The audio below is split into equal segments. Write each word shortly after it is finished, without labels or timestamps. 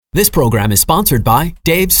This program is sponsored by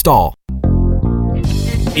Dave Stahl.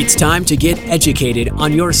 It's time to get educated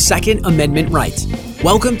on your Second Amendment rights.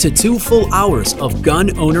 Welcome to 2 full hours of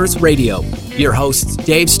Gun Owners Radio. Your hosts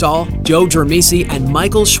Dave Stahl, Joe Dramisi, and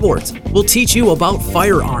Michael Schwartz will teach you about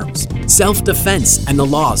firearms, self-defense, and the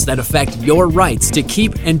laws that affect your rights to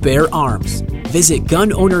keep and bear arms. Visit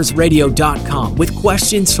gunownersradio.com with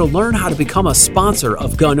questions to learn how to become a sponsor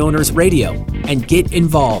of Gun Owners Radio and get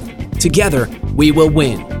involved. Together, we will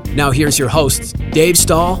win. Now here's your hosts, Dave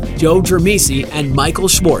Stahl, Joe Dramisi, and Michael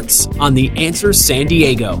Schwartz on The Answer San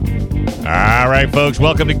Diego. All right, folks,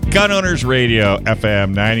 welcome to Gun Owners Radio,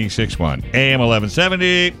 FM 96.1, AM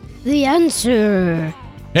 1170. The Answer.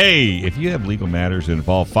 Hey, if you have legal matters that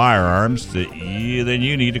involve firearms, then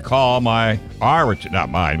you need to call not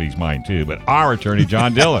mine, he's mine too, but our attorney,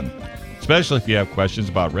 John Dillon. Especially if you have questions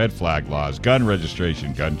about red flag laws, gun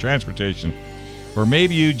registration, gun transportation, or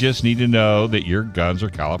maybe you just need to know that your guns are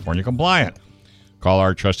California compliant. Call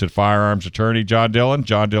our trusted firearms attorney, John Dillon.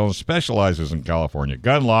 John Dillon specializes in California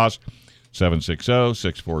gun laws,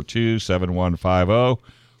 760-642-7150,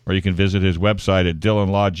 or you can visit his website at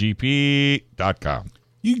DillonLawGP.com.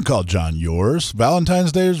 You can call John yours.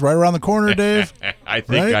 Valentine's Day is right around the corner, Dave. I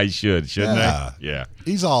think right? I shouldn't I? Yeah.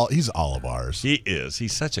 He's all of ours. He is.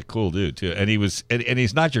 He's such a cool dude, too. And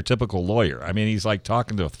he's not your typical lawyer. I mean, he's like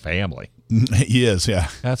talking to a family. He is, yeah.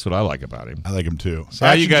 That's what I like about him. I like him, too. So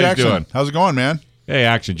how you guys Jackson, doing? How's it going, man? Hey,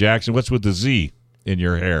 Action Jackson, what's with the Z in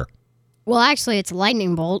your hair? Well, actually, it's a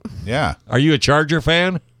lightning bolt. Yeah. Are you a Charger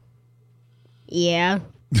fan? Yeah.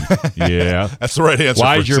 Yeah. That's the right answer.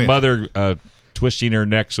 Why is your mother twisting her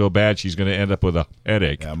neck so bad she's going to end up with a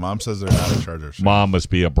headache? Yeah, Mom says they're not a Chargers fan. Mom must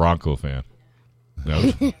be a Bronco fan.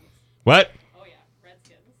 No. What? Oh, yeah.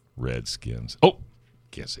 Redskins. Redskins. Oh,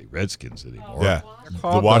 can't say Redskins anymore. Yeah.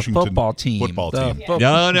 The Washington football team. Football team. No.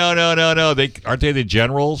 Aren't they the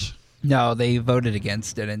Generals? No, they voted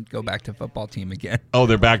against it and go back to football team again. Oh,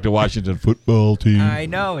 they're back to Washington football team. I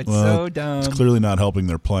know, it's so dumb. It's clearly not helping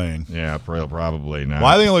their playing. Yeah, probably not. Well,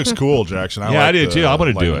 I think it looks cool, Jackson. Yeah, I do, too. I'm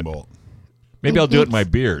gonna do lightning it. bolt. Maybe I'll do it in my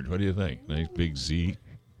beard. What do you think? Nice big Z.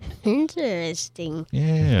 Interesting.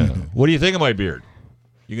 Yeah. What do you think of my beard?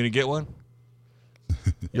 You going to get one?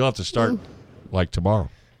 You'll have to start like tomorrow.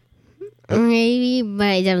 Maybe, but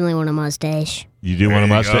I definitely want a mustache. You do want a There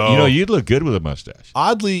you mustache? go. You know, you'd look good with a mustache.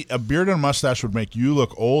 Oddly, a beard and a mustache would make you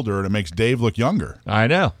look older, and it makes Dave look younger. I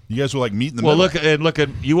know. You guys would like meet in the Well, middle. look at.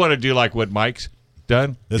 You want to do like what Mike's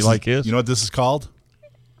done? This You like his? You know what this is called?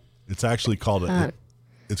 It's actually called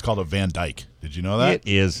it's called a Van Dyke. Did you know that? It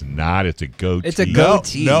is not. It's a goatee. It's a No,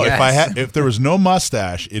 goatee. no. Yes. If there was no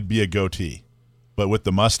mustache, it'd be a goatee. But with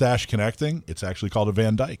the mustache connecting, it's actually called a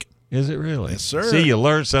Van Dyke. Is it really? Yes, sir. See, you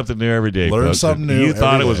learn something new every day. Learn folks. something new You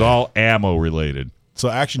thought every it was day. all ammo related. So,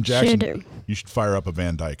 Action Jackson, Should. you should fire up a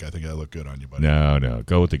Van Dyke. I think that'd look good on you, buddy. No.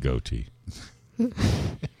 Go with the goatee.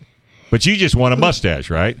 But you just want a mustache,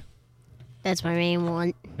 right? That's my main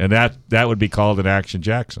one. And that would be called an Action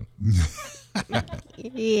Jackson.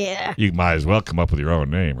 Yeah. You might as well come up with your own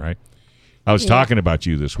name, right? I was talking about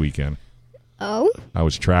you this weekend. Oh? I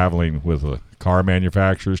was traveling with car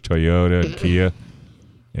manufacturers, Toyota and Kia,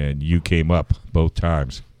 and you came up both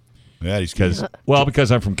times. Yeah, he's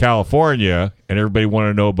Because I'm from California, and everybody wanted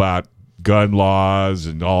to know about gun laws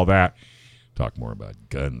and all that. Talk more about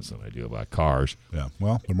guns than I do about cars. Yeah,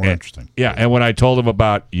 well, they're more interesting. Yeah, and when I told them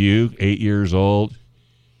about you, 8 years old,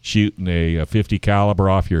 shooting a 50 caliber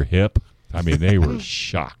off your hip, I mean, they were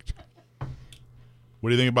shocked. What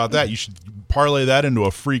do you think about that? You should parlay that into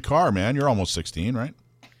a free car, man. You're almost 16, right?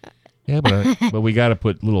 Yeah, but we got to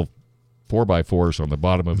put little 4x4s on the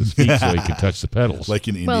bottom of his feet so he can touch the pedals. Like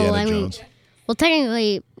in Indiana Well, I mean, Jones. well,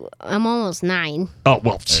 technically, I'm almost 9. Oh,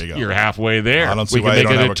 well, There you go. you're halfway there. I don't see we why can you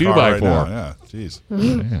make don't it have a a car 2x4. right now. Yeah, jeez.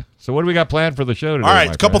 Yeah. So what do we got planned for the show today? All right,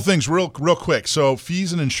 my a couple friend? things real quick. So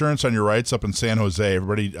fees and insurance on your rights up in San Jose.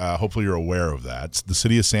 Everybody, hopefully you're aware of that. The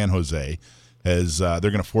city of San Jose has they're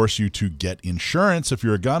going to force you to get insurance if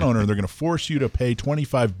you're a gun owner. They're going to force you to pay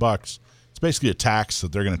 $25. It's basically a tax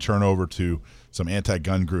that they're going to turn over to some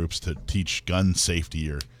anti-gun groups to teach gun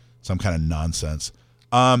safety or some kind of nonsense.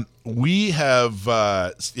 We have,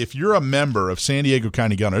 if you're a member of San Diego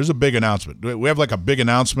County Gun Owners, there's a big announcement. We have like a big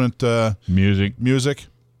announcement music,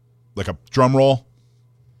 like a drum roll.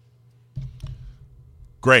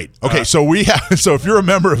 Great. Okay, so if you're a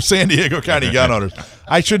member of San Diego County Gun Owners,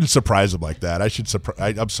 I shouldn't surprise them like that.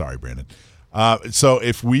 I'm sorry, Brandon. So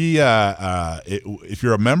if you're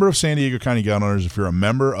a member of San Diego County Gun Owners, if you're a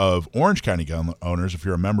member of Orange County Gun Owners, if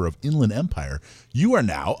you're a member of Inland Empire, you are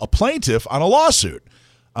now a plaintiff on a lawsuit.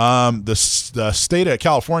 The state of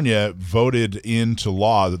California voted into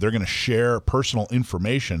law that they're going to share personal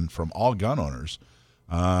information from all gun owners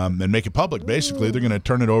and make it public. Basically, they're going to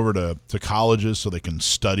turn it over to colleges so they can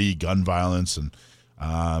study gun violence, and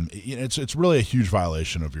it's really a huge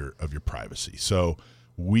violation of your privacy. So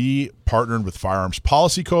we partnered with Firearms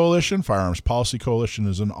Policy Coalition. Firearms Policy Coalition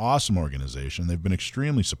is an awesome organization. They've been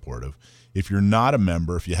extremely supportive. If you're not a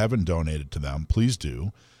member, if you haven't donated to them, please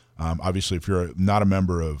do. Obviously, if you're not a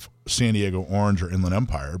member of San Diego, Orange, or Inland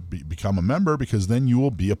Empire, become a member, because then you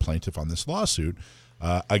will be a plaintiff on this lawsuit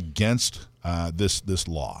against this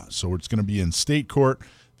law. So it's going to be in state court.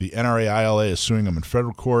 The NRA-ILA is suing them in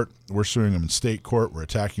federal court. We're suing them in state court. We're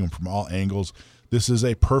attacking them from all angles. This is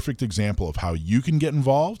a perfect example of how you can get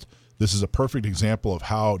involved. This is a perfect example of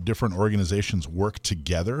how different organizations work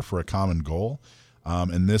together for a common goal.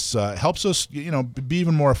 And this helps us, be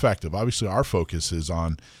even more effective. Obviously, our focus is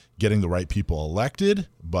on getting the right people elected,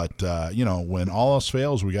 but when all else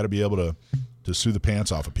fails, we got to be able to sue the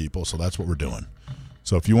pants off of people. So that's what we're doing.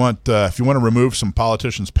 So if you want to remove some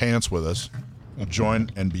politicians' pants with us, join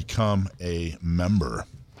and become a member.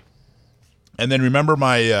 And then remember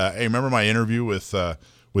my interview with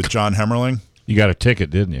John Hemmerling. You got a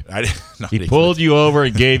ticket, didn't you? No, he pulled you over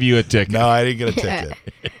and gave you a ticket. No, I didn't get a ticket.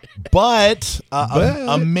 But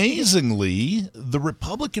amazingly, the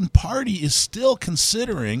Republican Party is still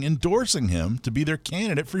considering endorsing him to be their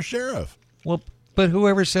candidate for sheriff. Well, but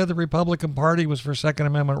whoever said the Republican Party was for Second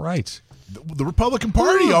Amendment rights? The Republican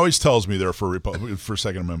Party always tells me they're for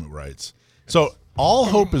Second Amendment rights. So all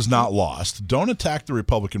hope is not lost. Don't attack the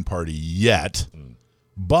Republican Party yet.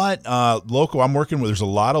 But I'm working with, there's a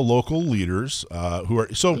lot of local leaders who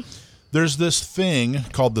are, so there's this thing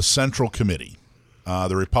called the Central Committee,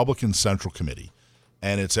 the Republican Central Committee.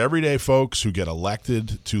 And it's everyday folks who get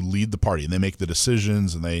elected to lead the party, and they make the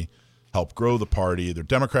decisions and they help grow the party. The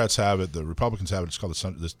Democrats have it, the Republicans have it. It's called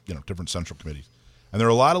different central committees. And there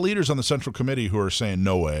are a lot of leaders on the Central Committee who are saying,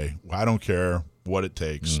 no way, I don't care what it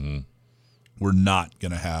takes. Mm-hmm. We're not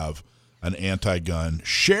going to have an anti-gun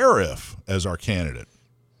sheriff as our candidate.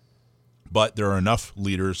 But there are enough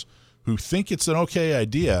leaders who think it's an okay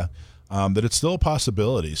idea that it's still a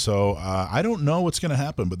possibility. So I don't know what's going to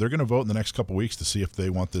happen, but they're going to vote in the next couple of weeks to see if they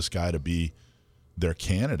want this guy to be their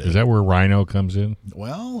candidate. Is that where Rhino comes in?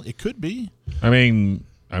 Well, it could be. I mean,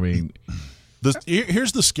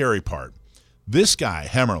 here's the scary part. This guy,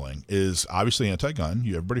 Hemmerling, is obviously anti-gun.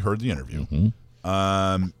 Everybody heard the interview.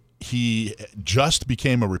 Mm-hmm. He just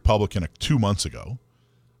became a Republican 2 months ago.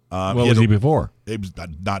 What was he before? He was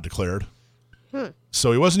not declared.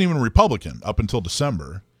 So he wasn't even a Republican up until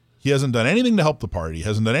December. He hasn't done anything to help the party,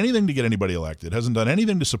 hasn't done anything to get anybody elected, hasn't done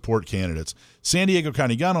anything to support candidates. San Diego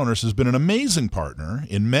County Gun Owners has been an amazing partner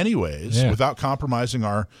in many ways without compromising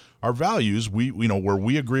our values. We where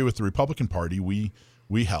we agree with the Republican Party, we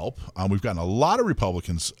help. We've gotten a lot of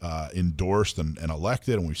Republicans endorsed and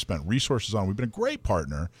elected, and we've spent resources on. We've been a great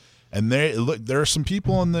partner. And there are some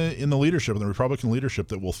people in the leadership, in the Republican leadership,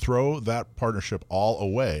 that will throw that partnership all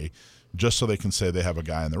away just so they can say they have a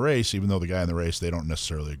guy in the race, even though the guy in the race they don't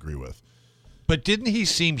necessarily agree with. But didn't he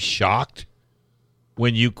seem shocked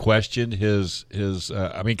when you questioned his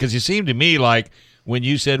because it seemed to me like when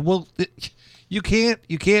you said, well, you can't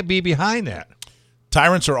be behind that.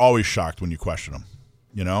 Tyrants are always shocked when you question them,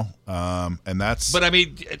 and that's. But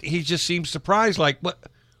he just seems surprised, like what.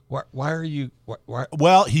 Why are you? Why?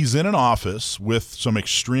 Well, he's in an office with some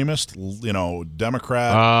extremist,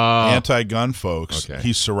 Democrat, anti-gun folks. Okay.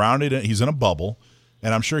 He's surrounded. He's in a bubble,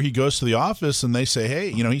 and I'm sure he goes to the office and they say,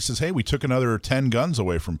 "Hey, he says, hey, we took another 10 guns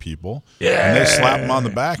away from people." Yeah. And they slap him on the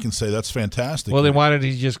back and say, "That's fantastic." Well, then why did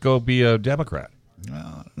he just go be a Democrat?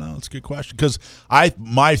 Well, no, that's a good question. Because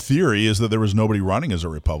my theory is that there was nobody running as a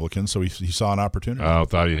Republican, so he saw an opportunity. Oh,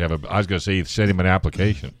 thought he'd have I was going to say he sent him an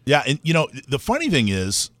application. Yeah, and the funny thing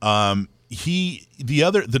is, there are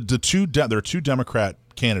two Democrat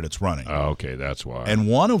candidates running. Oh, okay, that's why. And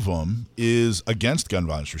one of them is against gun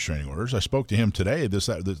violence restraining orders. I spoke to him today,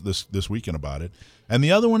 this weekend about it. And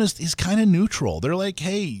the other one is kind of neutral. They're like,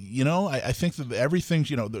 hey, I think that everything,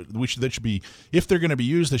 they should be, if they're going to be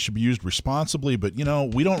used, they should be used responsibly. But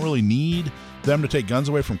we don't really need them to take guns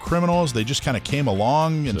away from criminals. They just kind of came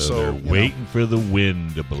along, and so they're waiting for the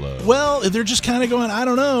wind to blow. Well, they're just kind of going, I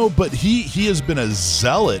don't know. But he has been a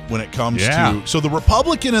zealot when it comes to. So the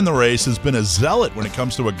Republican in the race has been a zealot when it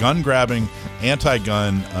comes to a gun grabbing,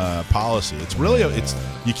 anti-gun policy. It's really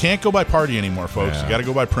you can't go by party anymore, folks. Yeah. You got to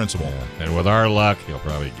go by principle. Yeah. And with our luck, he'll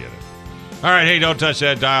probably get it. All right, hey, don't touch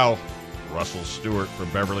that dial. Russell Stewart from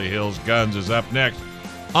Beverly Hills Guns is up next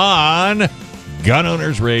on Gun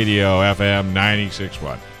Owners Radio, FM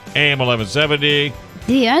 96.1, AM 1170,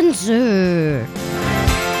 The answer.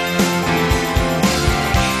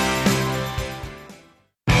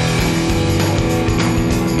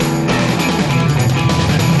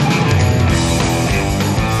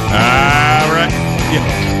 All right.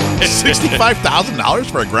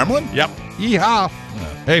 $65,000 for a gremlin? Yep. Yeehaw.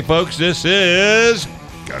 Hey, folks, this is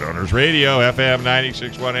Gun Owners Radio, FM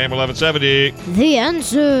 96.1 AM 1170. The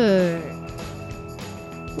answer.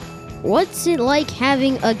 What's it like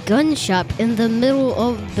having a gun shop in the middle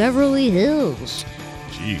of Beverly Hills?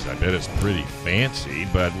 Geez, I bet it's pretty fancy,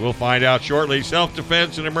 but we'll find out shortly.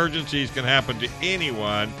 Self-defense and emergencies can happen to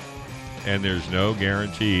anyone, and there's no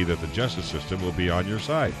guarantee that the justice system will be on your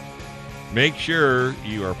side. Make sure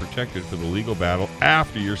you are protected for the legal battle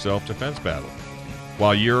after your self-defense battle.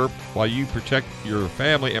 While you protect your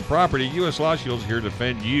family and property, U.S. Law Shield is here to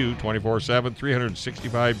defend you 24/7,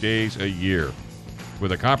 365 days a year,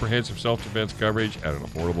 with a comprehensive self-defense coverage at an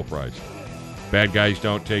affordable price. Bad guys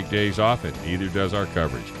don't take days off, and neither does our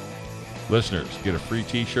coverage. Listeners, get a free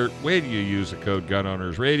T-shirt when you use the code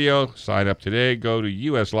GunOwnersRadio. Sign up today. Go to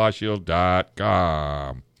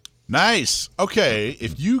uslawshield.com. Nice. Okay,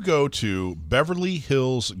 if you go to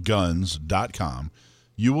BeverlyHillsGuns.com,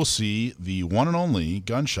 you will see the one and only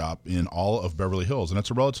gun shop in all of Beverly Hills, and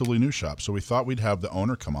it's a relatively new shop, so we thought we'd have the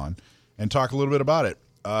owner come on and talk a little bit about it.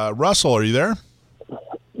 Russell, are you there?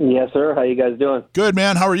 Yes, sir. How you guys doing? Good,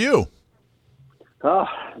 man. How are you? Oh,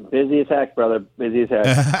 busy as heck, brother. Busy as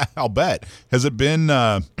heck. I'll bet. Has it been,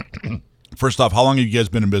 first off, how long have you guys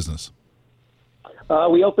been in business?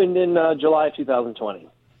 We opened in July of 2020.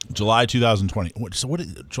 July 2020.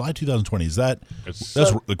 July 2020, is that? It's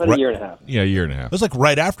That's About a year and a half. a year and a half. That's like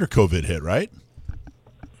right after COVID hit, right?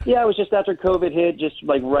 Yeah, it was just after COVID hit, just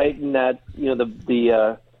like right in that,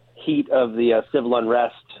 the heat of the civil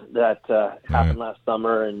unrest that happened last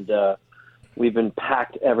summer, and we've been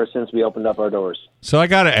packed ever since we opened up our doors. So I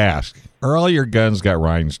got to ask, are all your guns got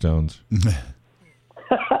rhinestones?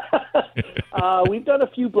 We've done a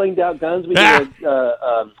few blinged out guns. We did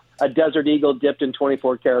a Desert Eagle dipped in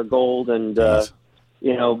 24 karat gold, and but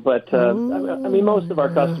I mean, most of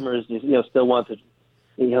our customers, still want the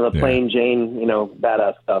plain Jane,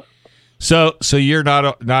 badass stuff. So you're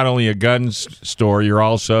not only a gun store, you're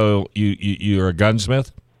also you're a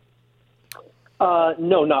gunsmith?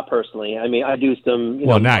 No, not personally. I mean, I do some.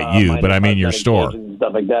 Well, not you, but I mean your store and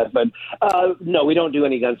stuff like that. But no, we don't do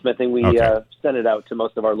any gunsmithing. We send it out to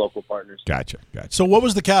most of our local partners. Gotcha. So, what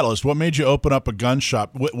was the catalyst? What made you open up a gun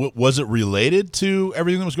shop? Was it related to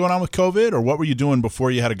everything that was going on with COVID, or what were you doing before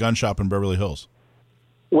you had a gun shop in Beverly Hills?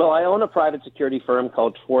 Well, I own a private security firm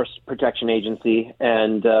called Force Protection Agency,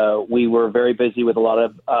 and we were very busy with a lot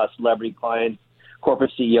of celebrity clients,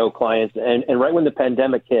 corporate CEO clients, and right when the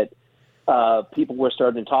pandemic hit, people were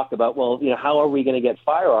starting to talk about, how are we going to get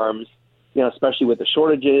firearms, especially with the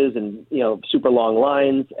shortages and, super long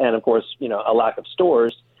lines and, of course, a lack of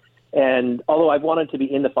stores. And although I've wanted to be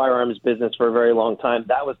in the firearms business for a very long time,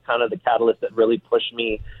 that was kind of the catalyst that really pushed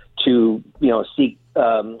me to, seek,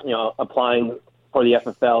 applying for the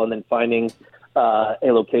FFL and then finding a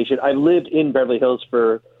location. I've lived in Beverly Hills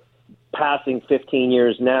for passing 15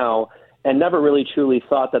 years now, and never really truly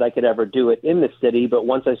thought that I could ever do it in the city. But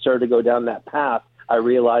once I started to go down that path, I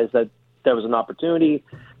realized that there was an opportunity,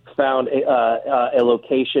 found a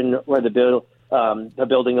location where the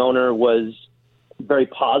building owner was very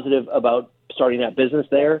positive about starting that business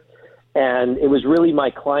there. And it was really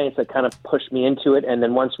my clients that kind of pushed me into it. And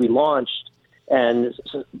then once we launched and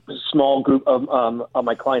a small group of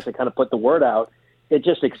my clients that kind of put the word out, it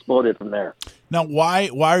just exploded from there. Now, why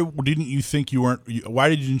didn't you think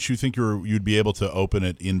you'd be able to open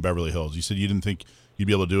it in Beverly Hills? You said you didn't think you'd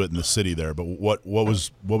be able to do it in the city there, but what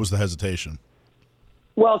was the hesitation?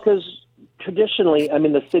 Well, because traditionally, I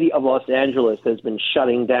mean, the city of Los Angeles has been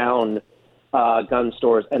shutting down gun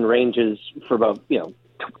stores and ranges for about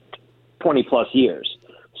 20 plus years.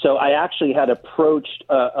 So I actually had approached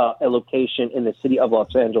a location in the city of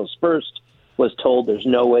Los Angeles first. Was told there's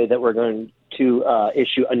no way that we're going to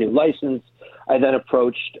issue a new license. I then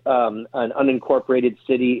approached an unincorporated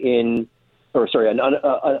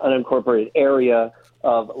unincorporated area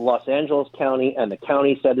of Los Angeles County, and the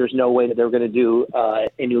county said there's no way that they were going to do a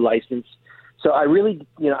new license. So I really,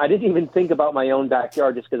 I didn't even think about my own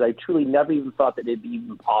backyard just because I truly never even thought that it'd be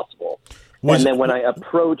even possible. And then when I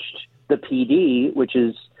approached the PD, which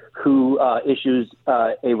is who issues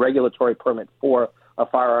a regulatory permit for a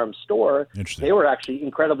firearms store, they were actually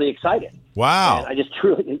incredibly excited. Wow. And I just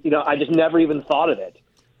truly, I just never even thought of it.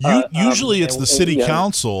 Usually it's the city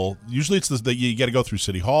council. Usually it's you got to go through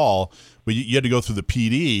City Hall, but you had to go through the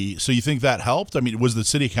PD. So you think that helped? I mean, was the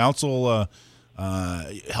city council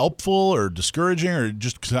helpful or discouraging, or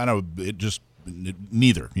just kind of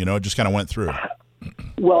neither? It just kind of went through.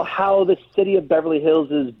 Well, how the city of Beverly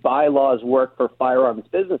Hills' bylaws work for firearms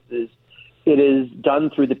businesses, it is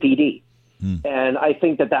done through the PD. And I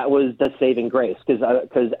think that was the saving grace,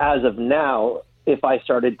 because as of now, if I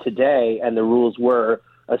started today and the rules were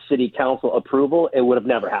a city council approval, it would have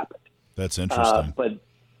never happened. That's interesting.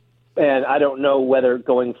 And I don't know whether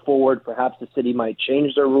going forward, perhaps the city might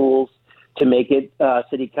change their rules to make it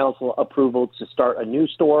city council approval to start a new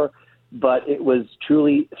store. But it was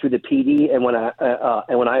truly through the PD. And when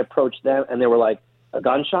I approached them, and they were like, a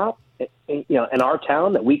gun shop, in our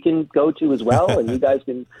town that we can go to as well, and you guys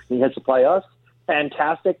can supply us.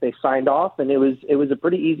 Fantastic. They signed off, and it was a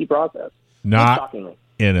pretty easy process. Not shockingly.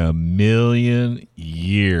 In a million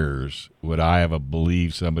years would I have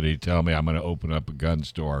believed somebody tell me I'm going to open up a gun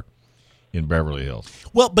store in Beverly Hills.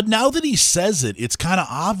 Well, but now that he says it, it's kind of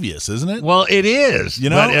obvious, isn't it? Well, it is.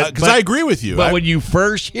 Because I agree with you. But when you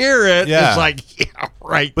first hear it, it's like, yeah,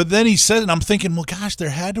 right. But then he said it, and I'm thinking, well, gosh, there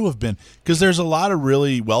had to have been, because there's a lot of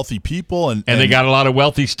really wealthy people. And they got a lot of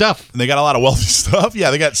wealthy stuff. And they got a lot of wealthy stuff. Yeah,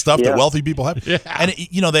 they got stuff that wealthy people have. Yeah. And,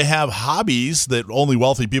 they have hobbies that only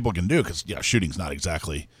wealthy people can do, because, shooting's not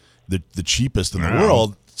exactly the cheapest in the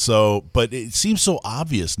world. So, but it seems so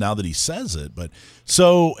obvious now that he says it. But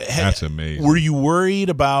so that's amazing. Were you worried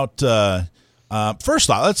about? First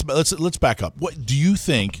off, let's back up. What do you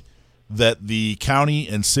think that the county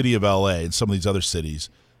and city of LA and some of these other cities,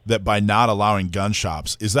 that by not allowing gun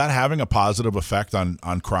shops, is that having a positive effect on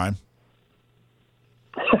crime?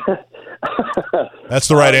 That's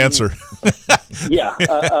the right answer. Yeah,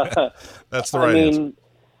 that's the right answer.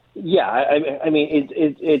 Yeah, I mean,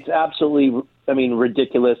 it's absolutely,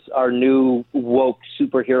 ridiculous. Our new woke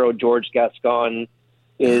superhero, George Gascon,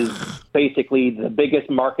 is basically the biggest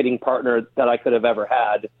marketing partner that I could have ever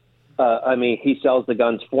had. He sells the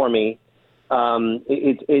guns for me. We're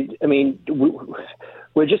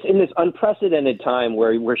just in this unprecedented time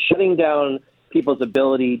where we're shutting down people's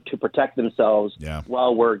ability to protect themselves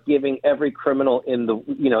while we're giving every criminal in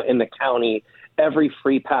the county every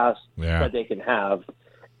free pass that they can have.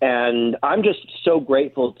 And I'm just so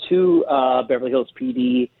grateful to Beverly Hills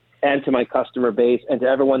PD and to my customer base and to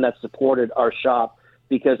everyone that supported our shop,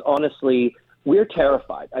 because honestly, we're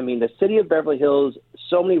terrified. The city of Beverly Hills,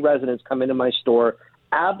 so many residents come into my store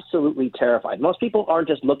absolutely terrified. Most people aren't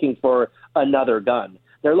just looking for another gun.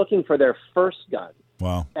 They're looking for their first gun.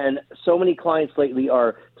 Wow. And so many clients lately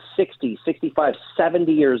are 60, 65,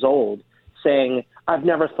 70 years old saying, I've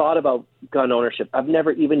never thought about gun ownership. I've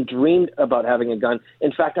never even dreamed about having a gun.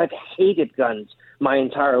 In fact, I've hated guns my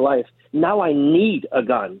entire life. Now I need a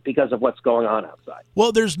gun because of what's going on outside.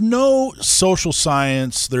 Well, there's no social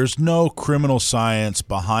science, there's no criminal science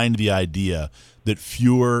behind the idea that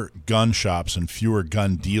fewer gun shops and fewer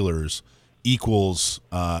gun dealers equals,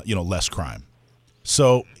 less crime.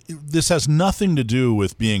 So this has nothing to do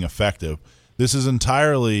with being effective. This is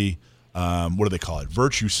entirely, what do they call it?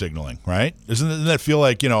 Virtue signaling, right? Doesn't that feel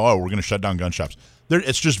like, we're going to shut down gun shops?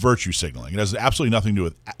 It's just virtue signaling. It has absolutely nothing to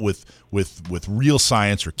do with real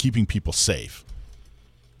science or keeping people safe.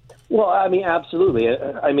 Well, absolutely.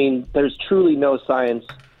 There's truly no science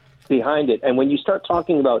behind it. And when you start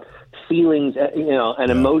talking about feelings,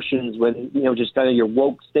 and emotions, when, just kind of your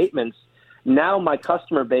woke statements, now my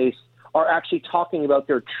customer base are actually talking about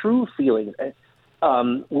their true feelings,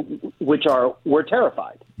 which are, we're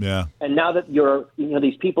terrified. Yeah. And now that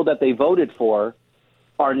these people that they voted for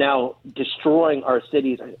are now destroying our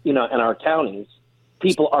cities, and our counties,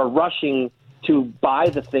 people are rushing to buy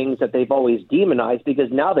the things that they've always demonized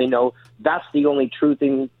because now they know that's the only true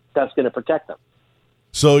thing that's going to protect them.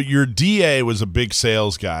 So your DA was a big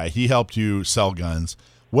sales guy. He helped you sell guns.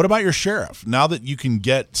 What about your sheriff? Now that you can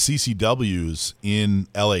get CCWs in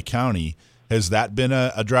LA County, has that been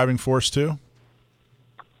a driving force too?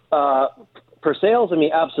 For sales,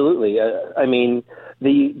 absolutely.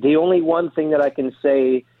 The only one thing that I can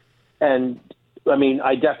say, and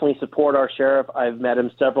I definitely support our sheriff. I've met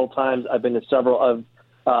him several times. I've been to several of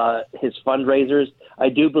his fundraisers. I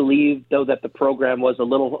do believe, though, that the program was a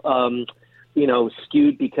little,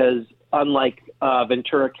 skewed because unlike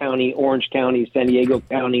Ventura County, Orange County, San Diego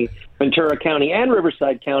County, Ventura County, and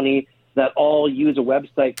Riverside County, that all use a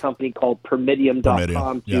website company called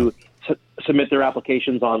Permidium.com to submit their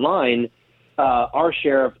applications online. Our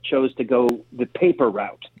sheriff chose to go the paper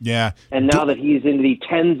route. Yeah. And now that he's in the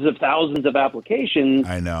tens of thousands of applications,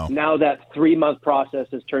 I know. Now that 3-month process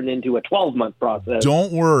has turned into a 12-month process.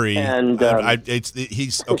 Don't worry. And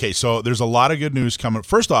he's okay. So there's a lot of good news coming.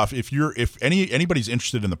 First off, if anybody's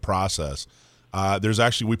interested in the process,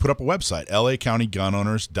 we put up a website,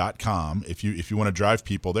 lacountygunowners.com, if you want to drive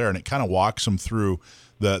people there, and it kind of walks them through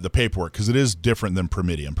the paperwork, because it is different than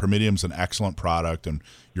Promedium. Promedium's an excellent product, and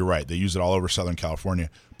you're right, they use it all over Southern California.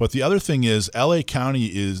 But the other thing is, LA County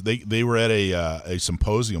is they were at a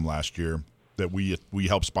symposium last year that we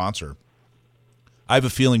helped sponsor. I have a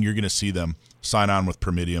feeling you're going to see them sign on with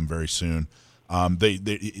Promedium very soon.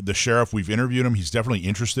 The sheriff, we've interviewed him. He's definitely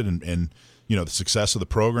interested in the success of the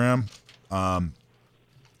program.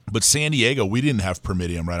 But San Diego, we didn't have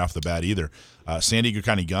Promedium right off the bat either. San Diego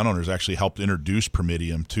County Gun Owners actually helped introduce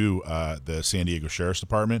Promedium to the San Diego Sheriff's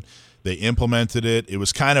Department. They implemented it. It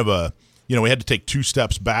was kind of we had to take 2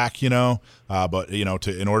 steps back, in order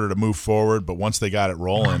to move forward. But once they got it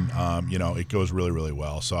rolling, it goes really, really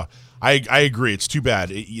well. So I agree. It's too bad.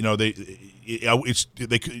 They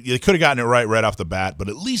could have gotten it right off the bat, but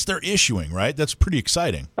at least they're issuing, right? That's pretty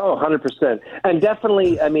exciting. Oh, 100%. And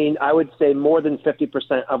definitely, I would say more than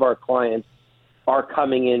 50% of our clients are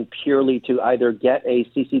coming in purely to either get a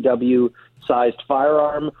CCW-sized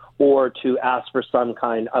firearm or to ask for some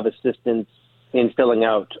kind of assistance in filling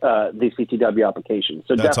out the CCW application.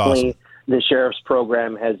 So that's definitely awesome. The Sheriff's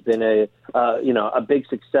Program has been a big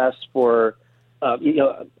success for,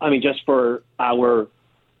 just for our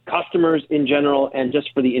customers in general and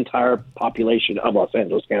just for the entire population of Los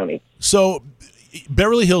Angeles County. So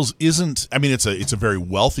Beverly Hills isn't, it's a very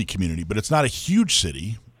wealthy community, but it's not a huge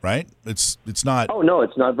city, right? It's not. Oh, no,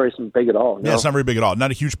 it's not very big at all. No. Yeah, it's not very big at all. Not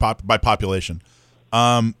a huge by population.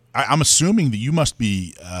 I'm assuming that you must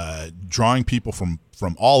be drawing people from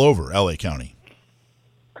all over LA County.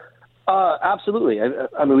 Absolutely.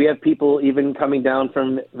 We have people even coming down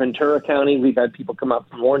from Ventura County. We've had people come up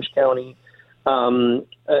from Orange County.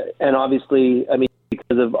 And obviously,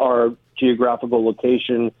 because of our geographical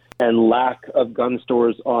location and lack of gun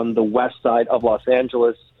stores on the west side of Los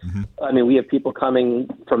Angeles, we have people coming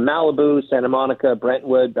from Malibu, Santa Monica,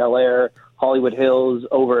 Brentwood, Bel Air, Hollywood Hills,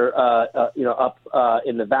 over, up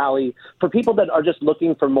in the valley. For people that are just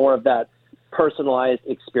looking for more of that personalized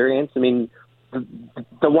experience,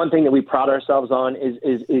 the one thing that we pride ourselves on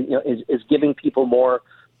is giving people more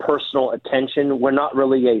personal attention. We're not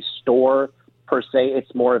really a store per se,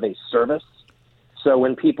 it's more of a service. So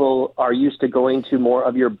when people are used to going to more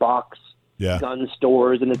of your box gun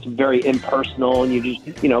stores and it's very impersonal and you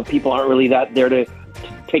just, people aren't really that there to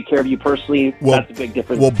take care of you personally, that's a big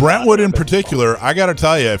difference. Well, Brentwood in particular, I got to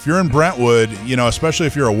tell you, if you're in Brentwood, especially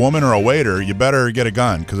if you're a woman or a waiter, you better get a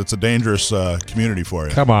gun because it's a dangerous community for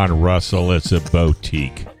you. Come on, Russell, it's a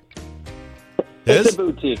boutique. It's a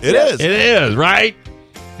boutique. It is. It is, right?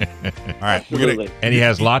 All right. And he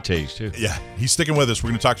has lattes, too. Yeah, he's sticking with us. We're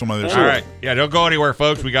going to talk to him on this. All right. Yeah, don't go anywhere,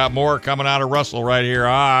 folks. We got more coming out of Russell right here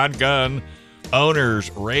on Gun Owners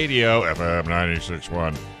Radio, FM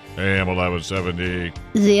 96.1, AM 1170.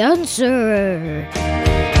 The answer.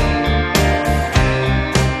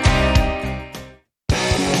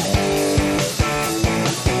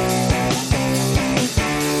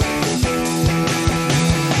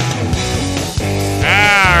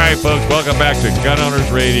 Folks, welcome back to Gun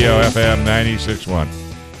Owners Radio, FM 96.1,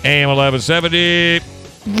 AM 1170.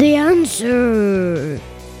 The answer.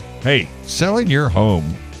 Hey, selling your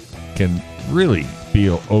home can really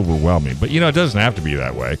feel overwhelming, but it doesn't have to be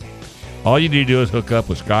that way. All you need to do is hook up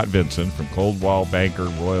with Scott Vincent from Coldwell Banker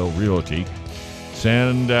Royal Realty.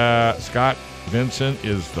 Scott Vincent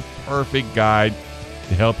is the perfect guide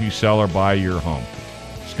to help you sell or buy your home.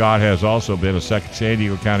 Scott has also been a San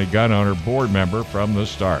Diego County Gun Owner board member from the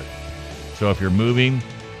start. So if you're moving,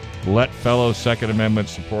 let fellow Second Amendment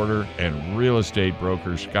supporter and real estate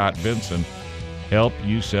broker Scott Vincent help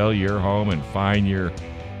you sell your home and find your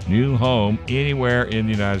new home anywhere in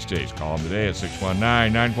the United States. Call him today at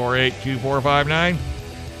 619-948-2459.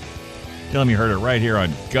 Tell him you heard it right here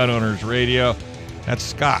on Gun Owners Radio. That's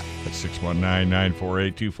Scott at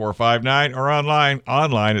 619-948-2459 or online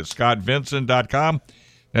at scottvincent.com.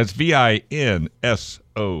 That's Vinson.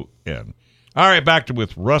 All right, back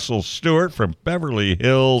with Russell Stewart from Beverly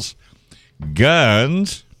Hills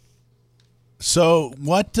Guns. So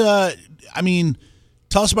what, tell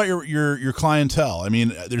us about your clientele.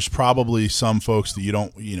 There's probably some folks that you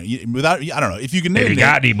don't, without, I don't know, if you can name names. Have you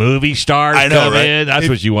got any movie stars come in? That's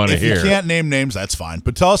what you want to hear. If you can't name names, that's fine.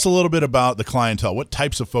 But tell us a little bit about the clientele. What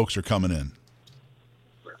types of folks are coming in?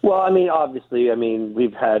 Well, obviously,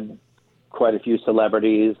 we've had quite a few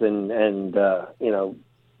celebrities and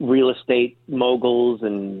real estate moguls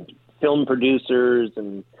and film producers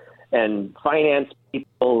and finance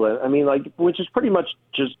people. Which is pretty much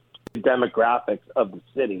just the demographics of the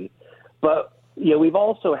city. But we've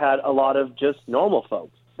also had a lot of just normal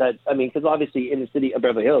folks that, I mean, because obviously in the city of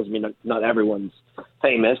Beverly Hills, I mean, not everyone's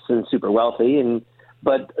famous and super wealthy.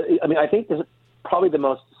 But I mean, I think this, probably the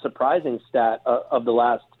most surprising stat of the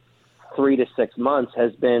last 3 to 6 months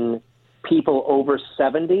has been people over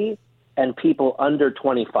 70 and people under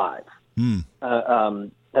 25.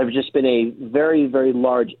 Have just been a very, very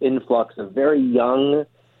large influx of very young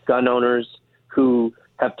gun owners who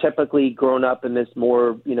have typically grown up in this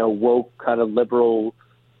more, woke kind of liberal,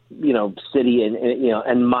 city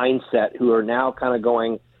and mindset, who are now kind of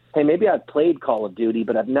going, hey, maybe I've played Call of Duty,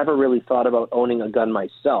 but I've never really thought about owning a gun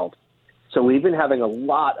myself. So we've been having a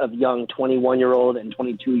lot of young 21-year-old and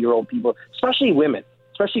 22-year-old people, especially women,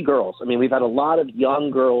 especially girls. I mean, we've had a lot of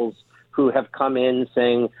young girls who have come in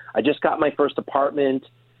saying, I just got my first apartment,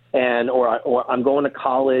 or I'm going to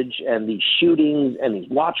college, and these shootings and these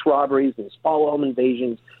watch robberies and these follow home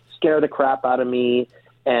invasions scare the crap out of me,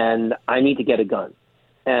 and I need to get a gun.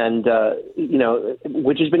 And,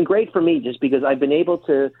 which has been great for me, just because I've been able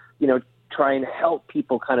to, try and help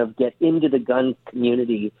people kind of get into the gun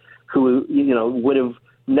community who, would have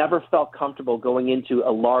never felt comfortable going into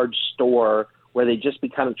a large store where they just be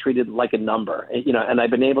kind of treated like a number, and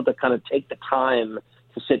I've been able to kind of take the time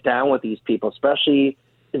to sit down with these people, especially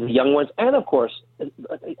the young ones. And of course,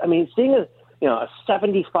 I mean, seeing a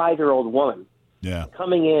 75-year-old woman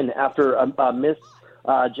coming in after Miss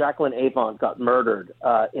Jacqueline Avant got murdered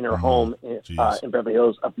in her home in Beverly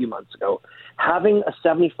Hills a few months ago, having a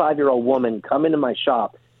 75-year-old woman come into my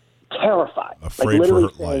shop, terrified, afraid literally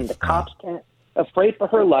for her saying life. the cops can't, afraid for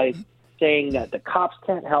her life, saying that the cops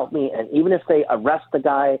can't help me, and even if they arrest the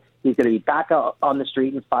guy, he's going to be back out on the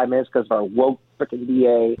street in 5 minutes because of our woke freaking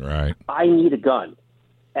DA. Right. I need a gun.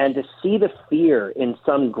 And to see the fear in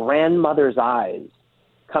some grandmother's eyes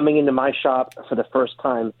coming into my shop for the first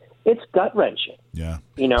time, it's gut-wrenching. Yeah.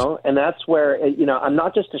 And that's where, I'm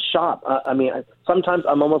not just a shop. I mean, sometimes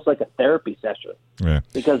I'm almost like a therapy session. Yeah.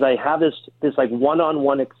 Because I have this like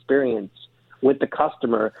one-on-one experience with the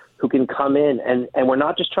customer who can come in, and we're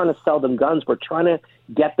not just trying to sell them guns, we're trying to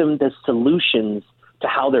get them the solutions to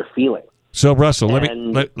how they're feeling. So, Russell,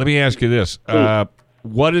 let me ask you this.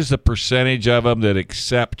 What is the percentage of them that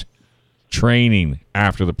accept training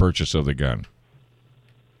after the purchase of the gun?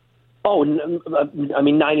 Oh, I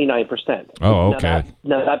mean, 99%. Oh, okay.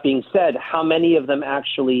 Now that being said, how many of them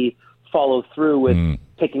actually follow through with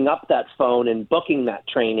picking up that phone and booking that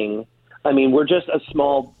training? I mean, we're just a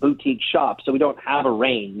small boutique shop, so we don't have a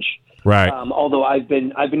range. Right. Although I've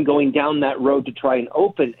been going down that road to try and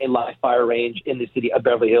open a live fire range in the city of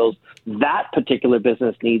Beverly Hills. That particular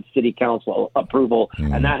business needs city council approval,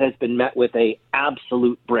 and that has been met with a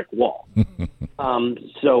absolute brick wall.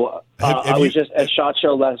 I was just at SHOT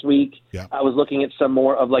Show last week. Yeah. I was looking at some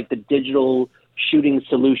more of like the digital shooting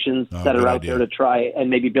solutions that are out there to try and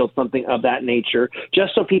maybe build something of that nature,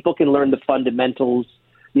 just so people can learn the fundamentals,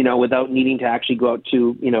 without needing to actually go out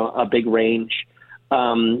to, a big range.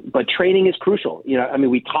 But training is crucial. I mean,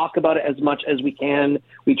 we talk about it as much as we can.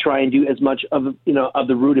 We try and do as much of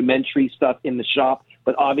the rudimentary stuff in the shop.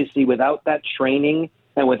 But obviously, without that training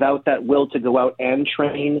and without that will to go out and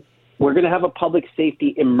train, we're going to have a public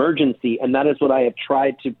safety emergency. And that is what I have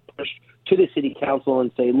tried to push to the city council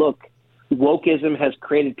and say, look, wokeism has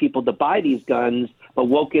created people to buy these guns, but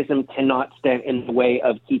wokeism cannot stand in the way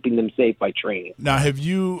of keeping them safe by training. Now, have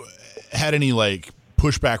you had any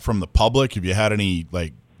pushback from the public? Have you had any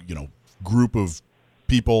group of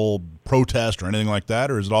people protest or anything like that,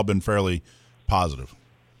 or has it all been fairly positive?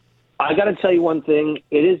 I got to tell you one thing.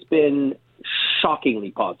 It has been shockingly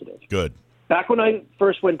positive. Good. Back when I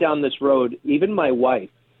first went down this road, even my wife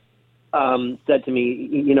said to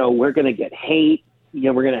me, we're going to get hate.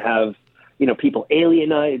 We're going to have, people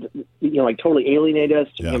alienate, totally alienate us.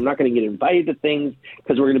 Yeah. I'm not going to get invited to things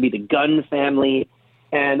because we're going to be the gun family.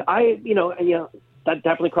 And that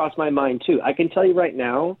definitely crossed my mind too. I can tell you right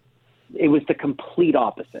now, it was the complete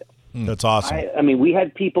opposite. That's awesome. I mean, we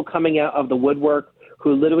had people coming out of the woodwork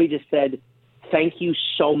who literally just said, thank you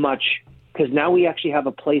so much, because now we actually have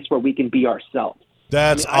a place where we can be ourselves.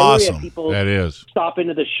 That's I literally awesome. had people That is. stop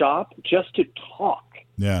into the shop just to talk.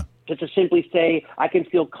 Yeah. Just to simply say, I can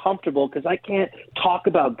feel comfortable because I can't talk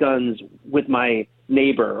about guns with my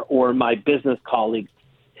neighbor or my business colleagues.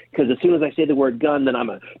 Because as soon as I say the word gun, then I'm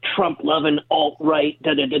a Trump-loving alt-right,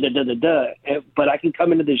 da-da-da-da-da-da. But I can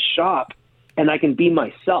come into this shop and I can be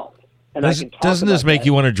myself. And Doesn't this make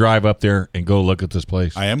you want to drive up there and go look at this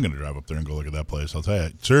place? I am going to drive up there and go look at that place. I'll tell you.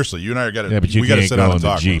 Seriously, you and I are got to. Yeah, but you we got to can't sit go down in and the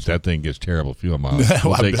talk. Jeep. That thing gets terrible fuel miles.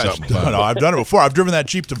 We'll take something fun. No, I've done it before. I've driven that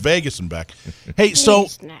Jeep to Vegas and back. Hey, so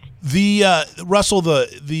the Russell,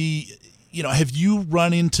 have you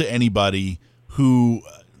run into anybody who,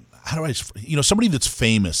 how do I, somebody that's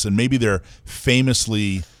famous and maybe they're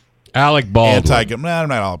famously Alec Baldwin. anti-gun. Nah,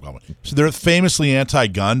 not Alec Baldwin. So they're famously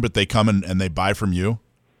anti-gun, but they come and they buy from you.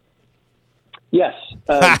 Yes.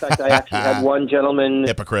 In fact, I actually had one gentleman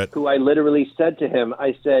Hypocrite. who I literally said to him,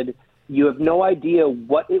 I said, you have no idea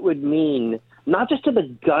what it would mean, not just to the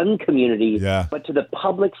gun community, but to the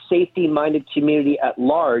public safety-minded community at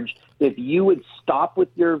large, if you would stop with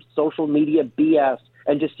your social media BS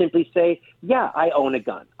and just simply say, yeah, I own a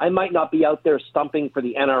gun. I might not be out there stumping for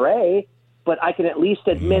the NRA, but I can at least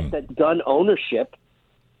admit that gun ownership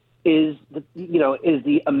is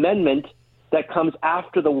the amendment that comes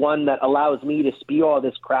after the one that allows me to spew all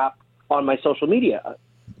this crap on my social media.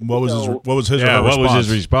 What was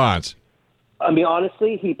his response? I mean,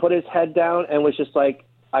 honestly, he put his head down and was just like,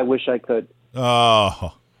 I wish I could.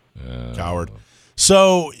 Oh, coward.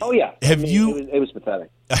 So, oh yeah, It was pathetic.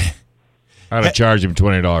 I'd have charged him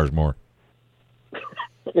 $20 more.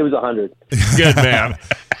 It was $100. Good man.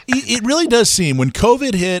 It really does seem when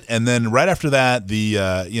COVID hit, and then right after that,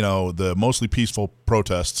 the mostly peaceful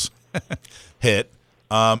protests hit.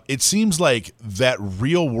 It seems like that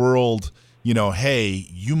real world. Hey,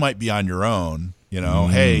 you might be on your own.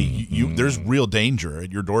 Hey, there's real danger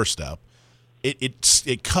at your doorstep.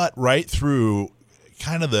 It cut right through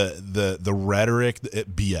kind of the rhetoric,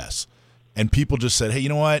 BS. And people just said, hey, you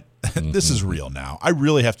know what? This is real now. I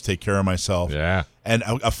really have to take care of myself. Yeah. And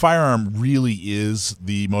a firearm really is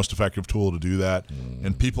the most effective tool to do that.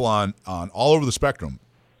 And people on all over the spectrum,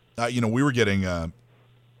 we were getting,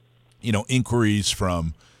 inquiries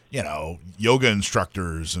from, yoga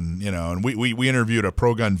instructors and we interviewed a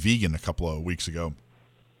pro-gun vegan a couple of weeks ago.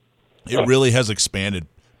 It really has expanded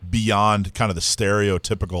beyond kind of the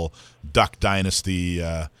stereotypical Duck Dynasty,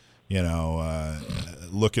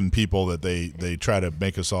 looking people that they try to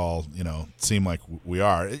make us all, seem like we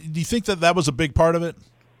are. Do you think that was a big part of it?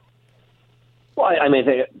 Well, I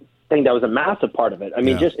think that was a massive part of it. I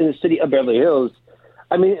mean, just in the city of Beverly Hills,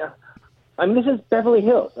 I mean, this is Beverly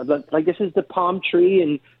Hills. Like, this is the palm tree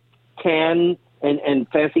and can and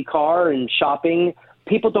fancy car and shopping.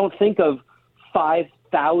 People don't think of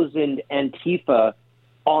 5,000 Antifa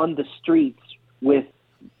on the streets with,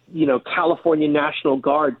 California National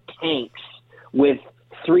Guard tanks, with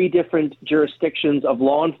 3 different jurisdictions of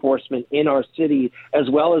law enforcement in our city, as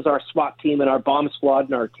well as our SWAT team and our bomb squad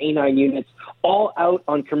and our K-9 units, all out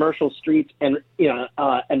on commercial streets and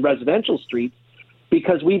residential streets,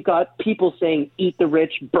 because we've got people saying, eat the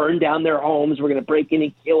rich, burn down their homes, we're going to break in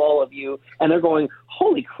and kill all of you. And they're going,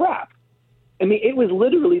 holy crap. I mean, it was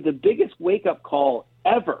literally the biggest wake-up call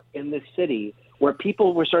ever in this city, where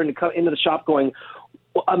people were starting to come into the shop going,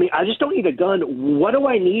 well, I mean, I just don't need a gun. What do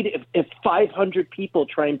I need if 500 people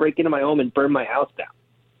try and break into my home and burn my house down?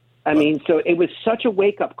 I mean, so it was such a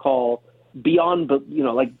wake-up call beyond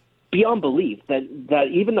belief that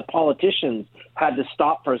even the politicians had to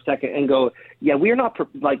stop for a second and go, yeah, we're not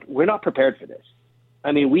prepared for this.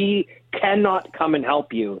 I mean, we cannot come and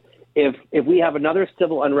help you if we have another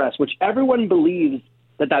civil unrest, which everyone believes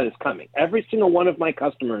that is coming. Every single one of my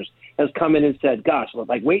customers has come in and said, gosh,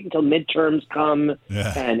 wait until midterms come.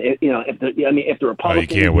 Yeah. And if the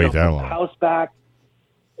Republicans you can't wait that put long. the House back.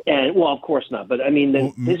 And well, of course not. But I mean,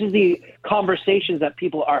 this is the conversations that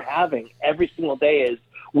people are having every single day is,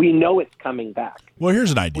 we know it's coming back. Well,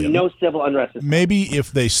 here's an idea. We know civil unrest is maybe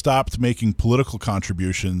if they stopped making political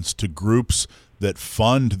contributions to groups that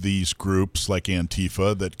fund these groups like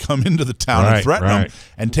Antifa that come into the town and threaten them,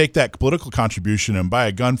 and take that political contribution and buy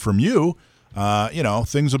a gun from you,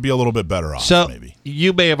 things would be a little bit better off. So maybe.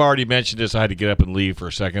 You may have already mentioned this. I had to get up and leave for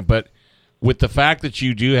a second. But with the fact that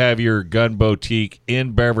you do have your gun boutique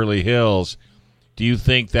in Beverly Hills, do you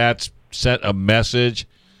think that's sent a message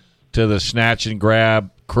to the snatch and grab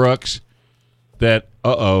crooks that,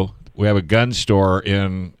 we have a gun store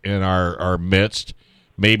in our midst?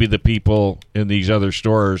 Maybe the people in these other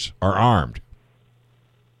stores are armed.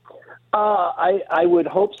 I would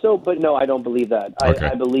hope so, but no, I don't believe that. Okay.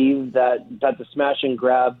 I believe that the smash and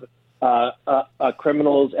grab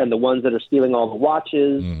criminals and the ones that are stealing all the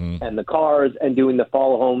watches and the cars and doing the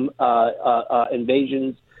follow home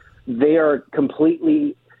invasions, they are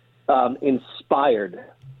completely inspired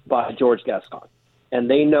by George Gascon. And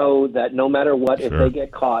they know that no matter what, if they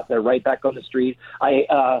get caught, they're right back on the street.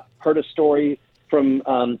 I heard a story from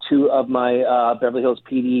 2 of my Beverly Hills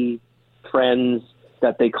PD friends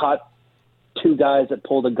that they caught 2 guys that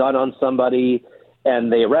pulled a gun on somebody,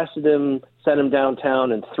 and they arrested him, sent him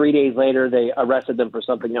downtown, and 3 days later they arrested them for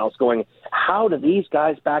something else, going, how do these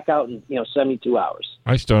guys back out in 72 hours?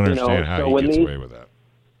 I still don't understand how he gets away with that.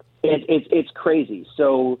 It's crazy.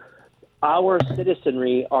 So our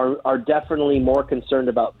citizenry are definitely more concerned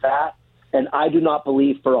about that. And I do not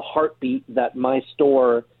believe for a heartbeat that my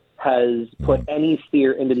store has put any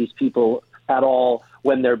fear into these people at all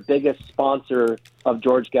when their biggest sponsor of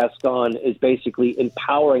George Gascon is basically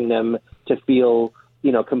empowering them to feel,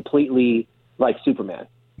 completely like Superman.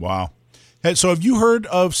 Wow. Hey, so have you heard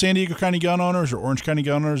of San Diego County Gun Owners or Orange County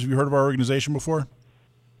Gun Owners? Have you heard of our organization before?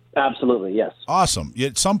 Absolutely, yes. Awesome.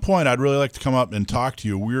 At some point, I'd really like to come up and talk to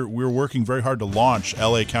you. We're working very hard to launch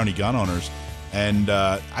LA County Gun Owners, and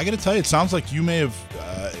I got to tell you, it sounds like you may have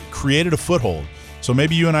created a foothold. So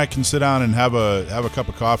maybe you and I can sit down and have a cup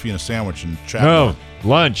of coffee and a sandwich and chat. No,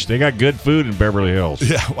 lunch. They got good food in Beverly Hills.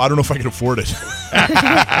 Yeah, well, I don't know if I can afford it.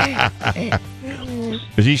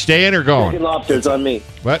 Is he staying or going? Chicken lobsters on me.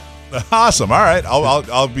 What? Awesome. All right,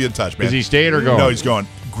 I'll be in touch, man. Is he staying or going? No, he's going.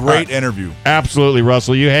 Great interview. Absolutely,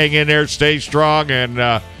 Russell. You hang in there, stay strong,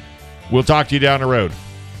 and we'll talk to you down the road.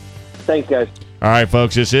 Thanks, guys. All right,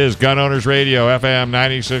 folks. This is Gun Owners Radio, FM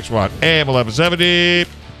 96.1, AM 1170.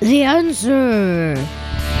 The answer.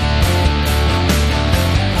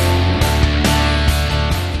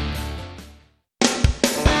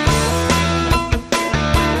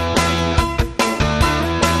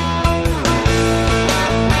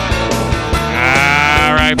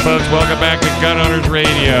 Folks, welcome back to Gun Owners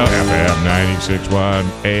Radio, FM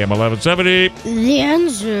 96.1, AM 1170. The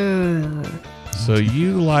answer. So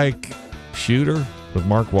you like Shooter with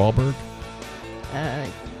Mark Wahlberg?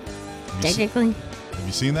 Technically. Have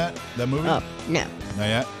you seen that movie? Oh, no. Not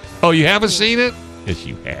yet? Oh, you haven't seen it? Yes,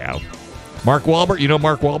 you have. Mark Wahlberg, you know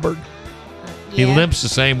Mark Wahlberg? He Yeah. limps the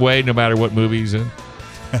same way no matter what movie he's in.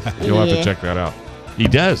 You'll have to Yeah. check that out. He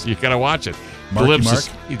does. You got to watch it. Marky Mark?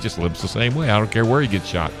 He just limps the same way. I don't care where he gets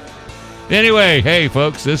shot. Anyway, hey,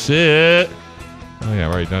 folks, this is... Oh, yeah,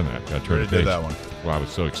 I've already done that. Got to Already did that one. Well, I was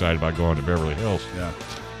so excited about going to Beverly Hills.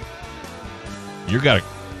 Yeah.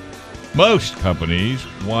 Most companies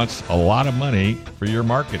wants a lot of money for your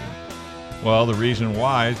marketing. Well, the reason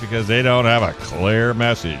why is because they don't have a clear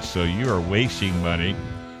message. So you are wasting money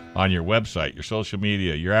on your website, your social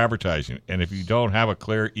media, your advertising. And if you don't have a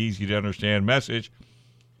clear, easy to understand message,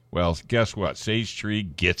 well, guess what? Sage Tree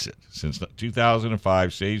gets it. Since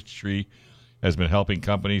 2005, Sage Tree has been helping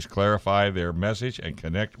companies clarify their message and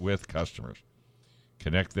connect with customers.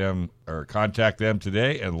 Connect them or contact them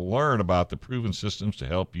today and learn about the proven systems to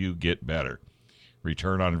help you get better.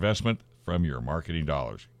 Return on investment from your marketing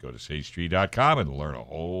dollars. Go to sagetree.com and learn a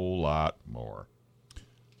whole lot more.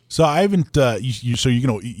 So I haven't.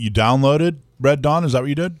 You downloaded Red Dawn? Is that what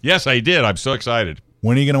you did? Yes, I did. I'm so excited.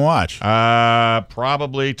 When are you going to watch?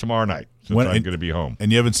 Probably tomorrow night, since I'm going to be home.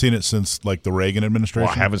 And you haven't seen it since like the Reagan administration?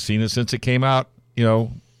 Well, I haven't seen it since it came out. Because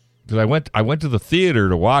I went to the theater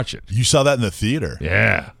to watch it. You saw that in the theater?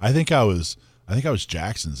 Yeah. I think I was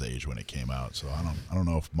Jackson's age when it came out. So I don't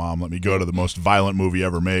know if Mom let me go to the most violent movie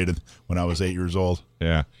ever made when I was 8 years old.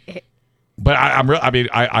 Yeah. But I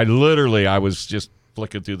was just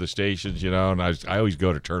flicking through the stations, and I always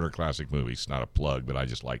go to Turner Classic Movies. Not a plug, but I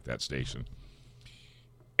just like that station.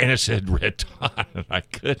 And it said Red Dawn, and I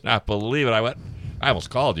could not believe it. I almost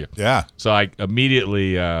called you. Yeah. So I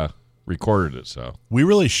immediately recorded it. So we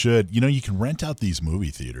really should. You can rent out these movie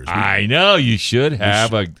theaters. I know you should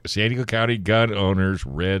have a San Diego County Gun Owners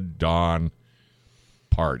Red Dawn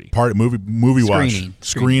party.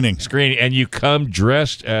 Screening. Screening, and you come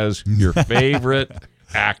dressed as your favorite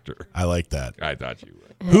actor. I like that. I thought you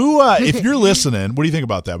would. Who, if you're listening, what do you think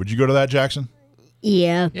about that? Would you go to that, Jackson?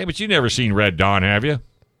 Yeah. Yeah, but you've never seen Red Dawn, have you?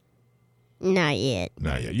 Not yet.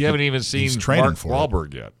 Not yet. You haven't even seen He's training Mark for it.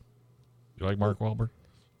 Wahlberg yet. You like Mark Wahlberg?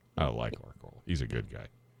 I like Mark Wahlberg. He's a good guy.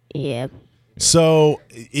 Yeah. So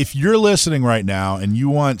if you're listening right now and you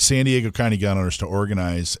want San Diego County Gun Owners to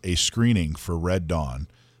organize a screening for Red Dawn,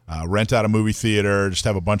 rent out a movie theater, just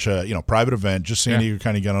have a bunch of, private event, just San Diego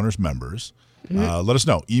County Gun Owners members, let us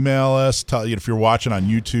know. Email us. Tell if you're watching on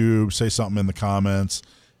YouTube, say something in the comments,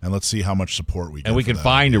 and let's see how much support we get. And we for can that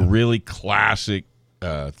find idea. a really classic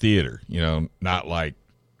theater, not like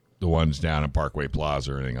the ones down at Parkway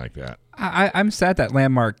Plaza or anything like that. I'm sad that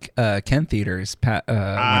Landmark Ken Theaters went away.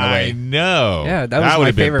 I know. Yeah, that was my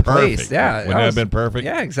would've been favorite perfect. place. Yeah, Wouldn't that have been perfect?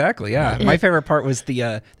 Yeah, exactly. Yeah, my favorite part was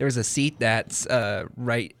there was a seat that's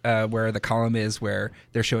right where the column is, where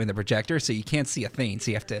they're showing the projector, so you can't see a thing.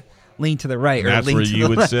 So you have to lean to the right And or that's lean where to you the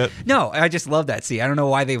would left. sit? No, I just love that seat. I don't know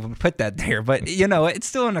why they would put that there, but it's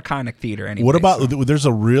still an iconic theater anyway. What about, so. there's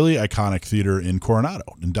a really iconic theater in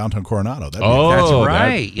Coronado, in downtown Coronado. That'd be That's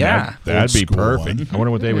right, yeah. That'd be Old school perfect. one. I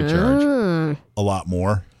wonder what they would charge. a lot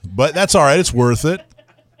more. But that's all right. It's worth it.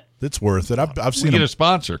 It's worth it. I've We seen get them. a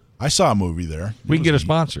sponsor. I saw a movie there. We can get a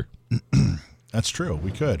sponsor. That's true.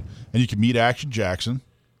 We could. And you could meet Action Jackson.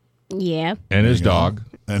 Yeah. And his dog.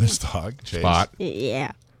 And his dog, Chase. Spot.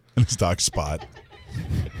 Yeah. And his dog, Spot.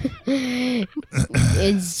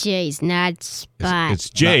 It's Chase, not Spot. It's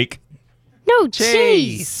Jake. No,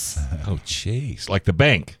 Chase. Oh, Chase. Like the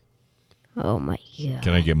bank. Oh, my God.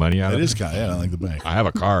 Can I get money out It of is it? kind of, yeah, like the bank. I have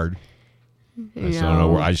a card. I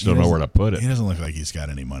just don't know where to put He it. doesn't look like he's got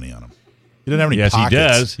any money on him. He doesn't have any Yes, pockets. he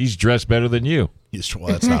does. He's dressed better than you. Well,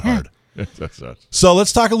 that's not hard. That's So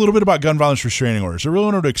let's talk a little bit about gun violence restraining orders. I really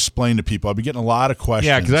wanted to explain to people. I've been getting a lot of questions.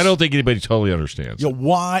 Yeah, because I don't think anybody totally understands. You know,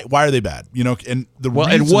 why are they bad? You know, and the Well,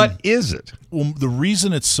 reason, and what is it? Well, the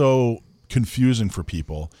reason it's so confusing for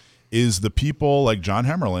people is the people like John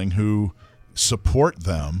Hemmerling who support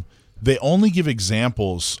them. They only give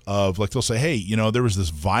examples of, like, they'll say, hey, you know, there was this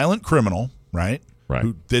violent criminal, right? Right.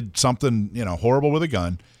 Who did something, you know, horrible with a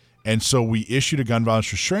gun. And so we issued a gun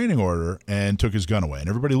violence restraining order and took his gun away. And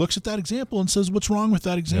everybody looks at that example and says, what's wrong with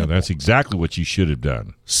that Yeah, example? that's exactly what you should have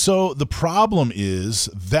done. So the problem is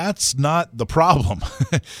that's not the problem.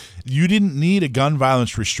 You didn't need a gun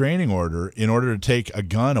violence restraining order in order to take a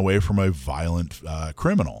gun away from a violent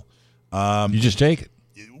criminal. You just take it.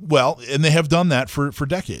 Well, and they have done that for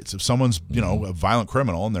decades. If someone's, you know, a violent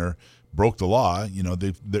criminal and they're broke the law, you know,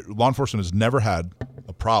 law enforcement has never had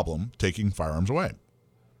a problem taking firearms away.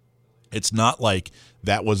 It's not like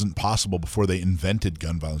that wasn't possible before they invented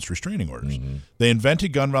gun violence restraining orders. Mm-hmm. They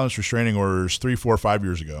invented gun violence restraining orders 3, 4, 5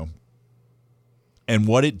 years ago. And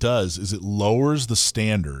what it does is it lowers the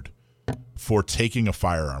standard for taking a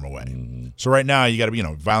firearm away. Mm-hmm. So right now you got to be, you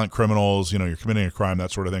know, violent criminals, you know, you're committing a crime,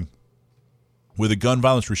 that sort of thing. With a gun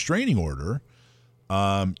violence restraining order,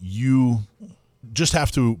 you just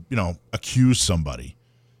have to, you know, accuse somebody.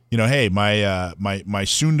 You know, hey, my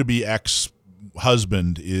soon-to-be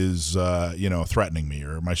ex-husband is, you know, threatening me,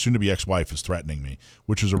 or my soon-to-be ex-wife is threatening me,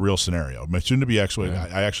 which is a real scenario. My soon-to-be ex-wife,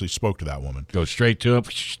 I actually spoke to that woman. Go straight to him,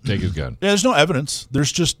 take his gun. Yeah, there's no evidence.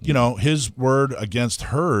 There's just, you know, his word against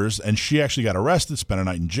hers, and she actually got arrested, spent a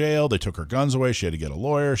night in jail. They took her guns away. She had to get a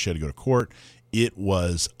lawyer. She had to go to court. It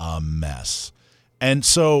was a mess. And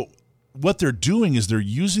so what they're doing is they're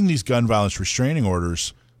using these gun violence restraining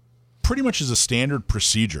orders pretty much as a standard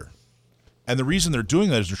procedure. And the reason they're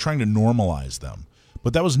doing that is they're trying to normalize them.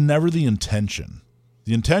 But that was never the intention.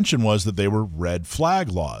 The intention was that they were red flag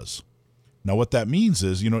laws. Now, what that means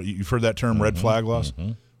is, you know, you've heard that term, red flag laws?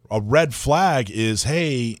 Mm-hmm. A red flag is,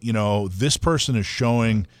 hey, you know, this person is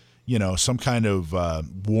showing, you know, some kind of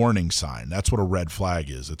warning sign. That's what a red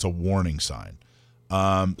flag is. It's a warning sign.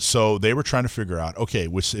 So they were trying to figure out, okay,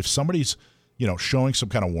 if somebody's, you know, showing some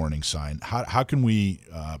kind of warning sign, how can we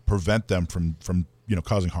prevent them from you know,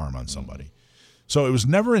 causing harm on somebody? So it was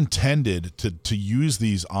never intended to use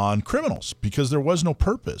these on criminals because there was no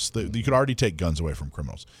purpose. You could already take guns away from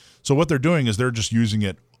criminals. So what they're doing is they're just using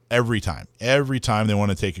it every time. Every time they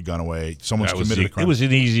want to take a gun away, someone's committed a crime. It was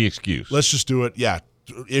an easy excuse. Let's just do it. Yeah,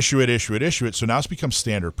 issue it. So now it's become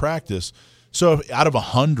standard practice. So out of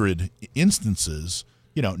 100 instances,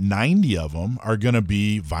 you know, 90 of them are going to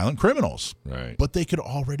be violent criminals. Right. But they could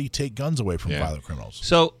already take guns away from violent criminals.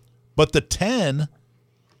 So, but the 10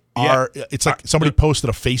 are, it's like somebody posted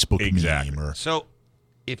a Facebook exactly. meme. So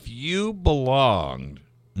if you belonged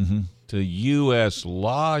to U.S.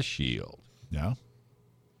 Law Shield,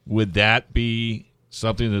 would that be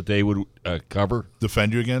something that they would cover?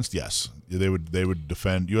 Defend you against? Yes. They would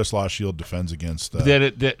defend. U.S. Law Shield defends against.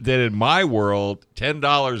 That in my world,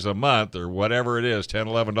 $10 a month or whatever it is, $10,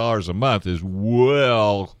 $11 a month is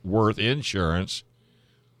well worth insurance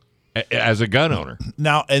as a gun owner.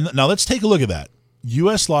 Now let's take a look at that.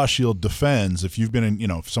 U.S. Law Shield defends if you've been in, you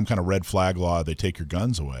know, some kind of red flag law, they take your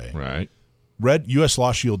guns away. Right. U.S.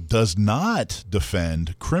 Law Shield does not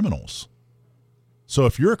defend criminals. So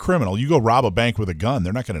if you're a criminal, you go rob a bank with a gun,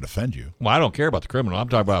 they're not going to defend you. Well, I don't care about the criminal. I'm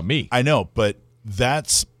talking about me. I know, but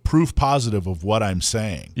that's proof positive of what I'm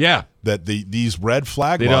saying. Yeah. That these red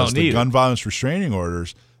flag laws, the gun violence restraining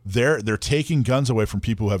orders, they're taking guns away from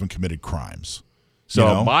people who haven't committed crimes. So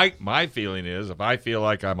you know? my feeling is if I feel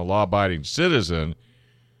like I'm a law-abiding citizen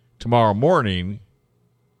tomorrow morning,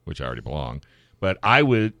 which I already belong, but I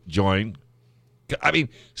would join. I mean,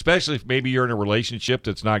 especially if maybe you're in a relationship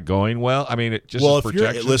that's not going well. I mean, it just is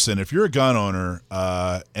protection. If you're a gun owner,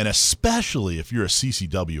 and especially if you're a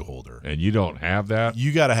CCW holder, and you don't have that,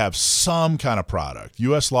 you got to have some kind of product.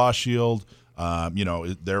 U.S. Law Shield, you know,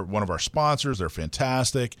 they're one of our sponsors. They're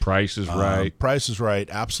fantastic. Price is Right. Price is Right.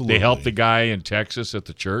 Absolutely. They helped the guy in Texas at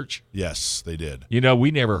the church. Yes, they did. You know,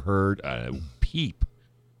 we never heard a peep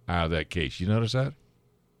out of that case. You notice that?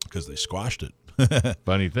 Because they squashed it.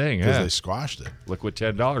 Funny thing, because yeah. they squashed it. Look what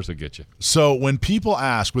 $10 will get you. So when people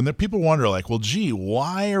ask, people wonder, like, well, gee,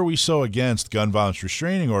 why are we so against gun violence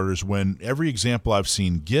restraining orders when every example I've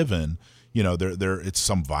seen given, it's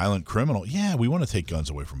some violent criminal. Yeah, we want to take guns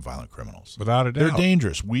away from violent criminals. Without a doubt. They're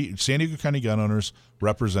dangerous. San Diego County Gun Owners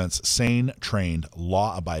represents sane, trained,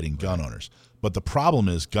 law-abiding gun owners. But the problem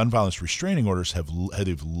is gun violence restraining orders have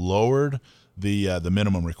lowered the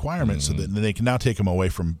minimum requirements so that they can now take them away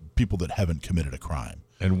from people that haven't committed a crime.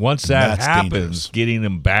 And once that happens, dangerous. Getting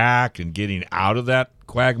them back and getting out of that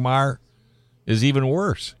quagmire is even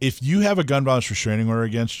worse. If you have a gun violence restraining order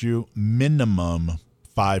against you, minimum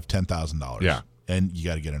 $5,000-$10,000. Yeah. And you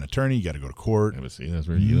got to get an attorney. You got to go to court. Yeah, but see, that's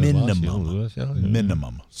where you minimum.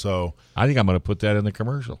 Minimum. So I think I'm going to put that in the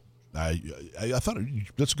commercial. I thought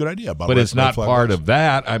that's a good idea. But it's not part of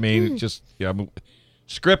that. I mean, just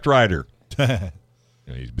script writer.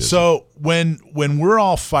 He's busy. So when we're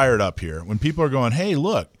all fired up here, when people are going, hey,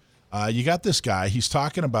 look, you got this guy. He's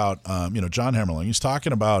talking about, John Hemmerling. He's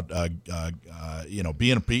talking about, I'm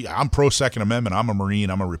pro Second Amendment. I'm a Marine.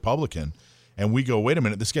 I'm a Republican. And we go, wait a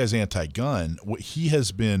minute, this guy's anti-gun. He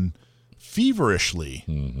has been feverishly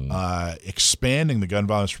expanding the gun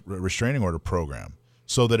violence restraining order program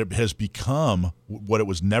so that it has become what it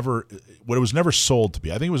was never sold to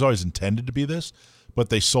be. I think it was always intended to be this, but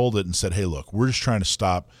they sold it and said, hey, look, we're just trying to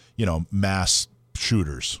stop, mass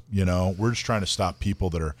shooters. We're just trying to stop people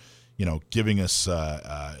that are, giving us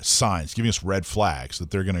signs, giving us red flags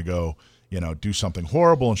that they're going to go, do something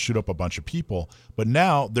horrible and shoot up a bunch of people. But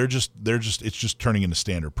now it's just turning into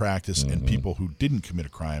standard practice, and people who didn't commit a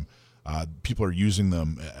crime, people are using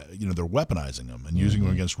them, they're weaponizing them and using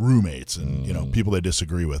them against roommates and, people they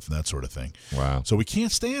disagree with and that sort of thing. Wow. So we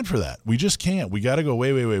can't stand for that. We just can't. We got to go,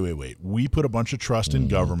 wait. We put a bunch of trust in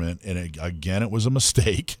government, and it was a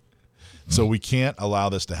mistake. So we can't allow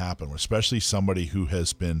this to happen, especially somebody who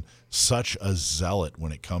has been such a zealot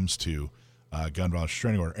when it comes to gun violence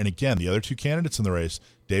restraining order. And again, the other two candidates in the race,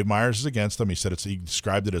 Dave Myers is against them. He said he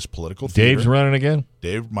described it as political theater. Dave's running again?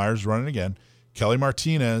 Dave Myers is running again. Kelly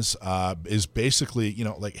Martinez is basically,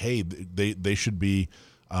 hey, they should be,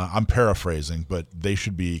 I'm paraphrasing, but they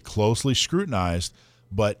should be closely scrutinized,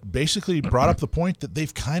 but basically brought up the point that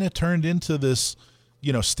they've kind of turned into this,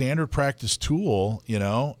 standard practice tool,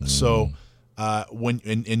 So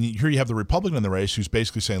here you have the Republican in the race who's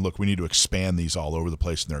basically saying, look, we need to expand these all over the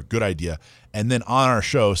place, and they're a good idea. And then on our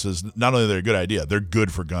show says not only they're a good idea, they're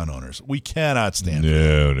good for gun owners. We cannot stand for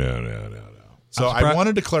that. No. So I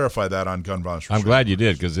wanted to clarify that on gun violence restraining. I'm glad you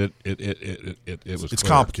did, because it was It's clear.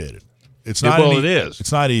 complicated. It's not. It is.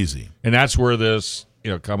 It's not easy. And that's where this,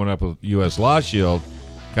 coming up with U.S. Law Shield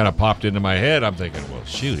kind of popped into my head. I'm thinking, well,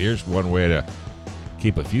 shoot, here's one way to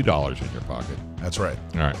keep a few dollars in your pocket. That's right.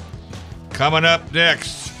 All right. Coming up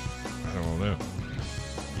next, I don't know.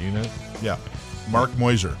 You know? Yeah. Mark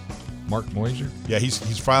Moiser. Mark Moiser? Yeah, he's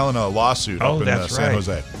filing a lawsuit up in San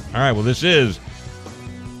Jose. All right, well, this is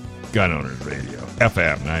Gun Owners Radio,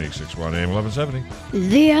 FM 96.1 AM 1170.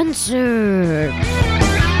 The answer.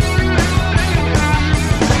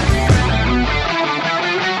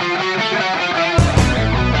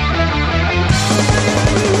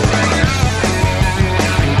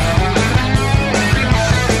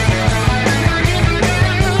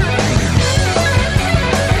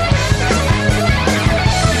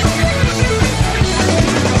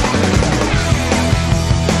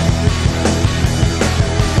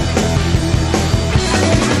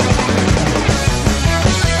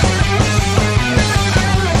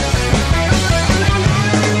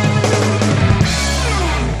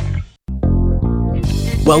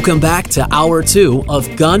 Welcome back to Hour 2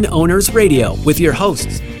 of Gun Owners Radio with your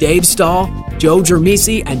hosts, Dave Stahl, Joe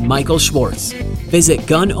Germisi, and Michael Schwartz. Visit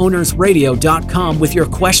gunownersradio.com with your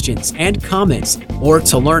questions and comments, or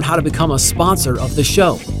to learn how to become a sponsor of the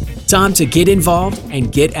show. Time to get involved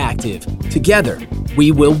and get active. Together,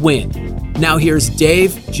 we will win. Now here's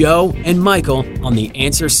Dave, Joe, and Michael on The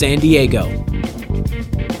Answer San Diego.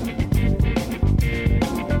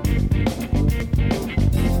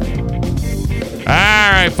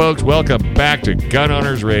 All right, folks, welcome back to Gun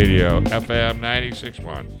Owners Radio, FM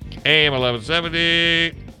 96.1, AM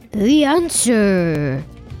 1170. The answer.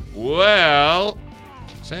 Well,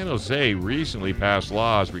 San Jose recently passed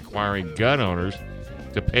laws requiring gun owners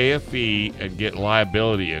to pay a fee and get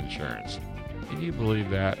liability insurance. Can you believe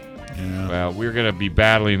that? Yeah. Well, we're going to be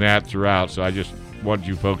battling that throughout, so I just want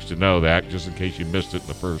you folks to know that, just in case you missed it in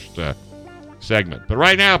the first segment. But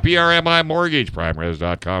right now, PRMI Mortgage,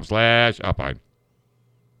 primeres.com/Alpine.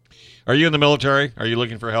 Are you in the military? Are you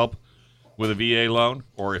looking for help with a VA loan?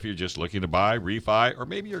 Or if you're just looking to buy, refi, or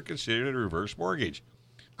maybe you're considering a reverse mortgage,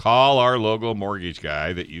 Call our local mortgage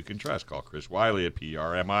guy that you can trust. Call Chris Wiley at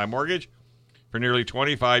PRMI Mortgage. For nearly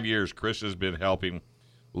 25 years, Chris has been helping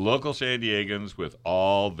local San Diegans with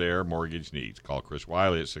all their mortgage needs. Call Chris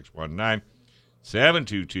Wiley at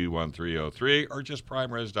 619-722-1303 or just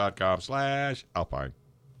primeres.com/Alpine.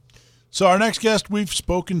 So our next guest we've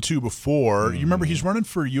spoken to before. You remember he's running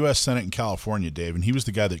for U.S. Senate in California, Dave, and he was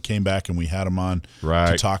the guy that came back and we had him on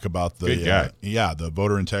to talk about the Good guy. The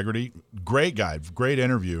voter integrity. Great guy, great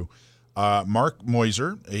interview. Mark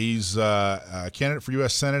Moiser, he's a candidate for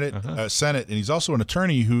U.S. Senate, and he's also an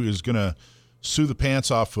attorney who is going to sue the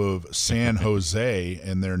pants off of San Jose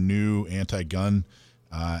and their new anti-gun,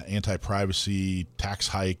 anti-privacy tax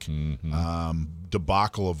hike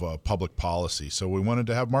debacle of public policy. So we wanted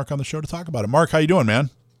to have Mark on the show to talk about it. Mark, how you doing, man?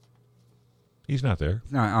 He's not there.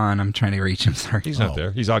 He's not on. I'm trying to reach him. Sorry. He's not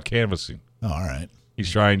there. He's out canvassing. Oh, all right.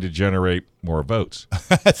 He's trying to generate more votes.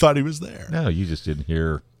 I thought he was there. No, you just didn't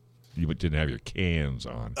hear. You didn't have your cans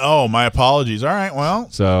on. Oh, my apologies. All right, well.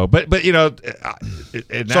 So, but you know,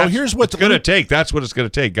 so here's what it's going to take. That's what it's going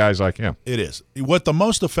to take, guys like him. It is. What the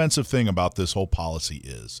most offensive thing about this whole policy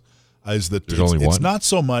is that There's only it's one? not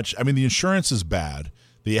so much. I mean, the insurance is bad.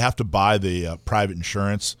 That you have to buy the private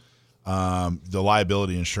insurance, the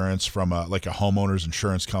liability insurance from like a homeowner's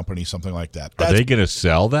insurance company, something like that. Are they going to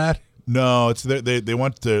sell that? No, it's they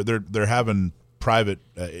want to. They're having private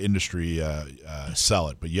industry sell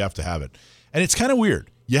it, but you have to have it, and it's kind of weird.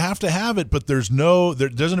 You have to have it, but there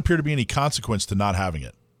doesn't appear to be any consequence to not having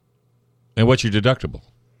it. And what's your deductible?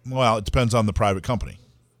 Well, it depends on the private company.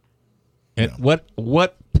 And what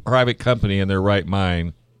private company in their right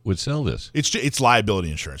mind would sell this? It's liability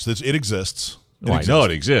insurance. It exists. I know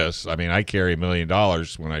it exists. I mean, I carry $1 million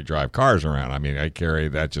when I drive cars around. I mean, I carry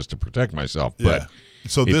that just to protect myself. Yeah. But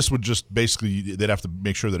so this would just basically they'd have to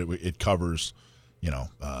make sure that it covers,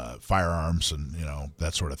 firearms and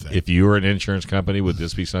that sort of thing. If you were an insurance company, would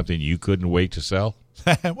this be something you couldn't wait to sell?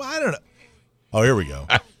 Well, I don't know. Oh, here we go.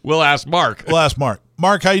 We'll ask Mark.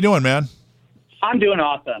 Mark, how you doing, man? I'm doing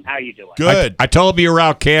awesome. How you doing? Good. I told him you were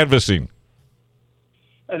out canvassing.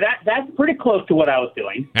 That's pretty close to what I was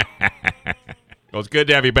doing. Well, it's good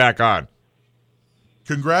to have you back on.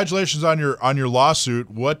 Congratulations on your lawsuit.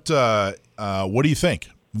 What do you think?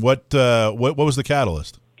 What was the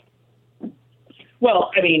catalyst? Well,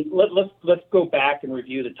 I mean, let's go back and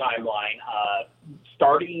review the timeline.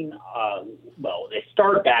 It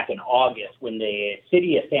started back in August when the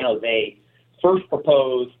city of San Jose first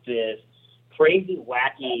proposed this crazy,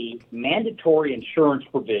 wacky, mandatory insurance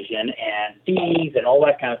provision and fees and all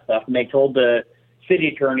that kind of stuff. And they told the city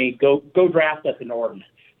attorney, go draft us an ordinance.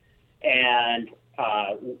 And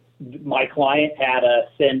my client had us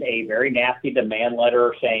send a very nasty demand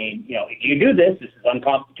letter saying, if you do this, this is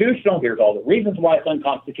unconstitutional. Here's all the reasons why it's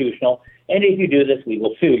unconstitutional. And if you do this, we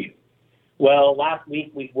will sue you. Well, last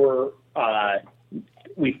week we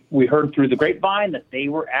heard through the grapevine that they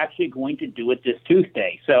were actually going to do it this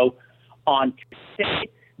Tuesday. So on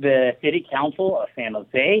Tuesday, the City Council of San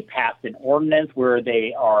Jose passed an ordinance where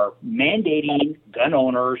they are mandating gun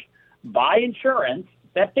owners buy insurance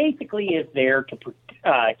that basically is there to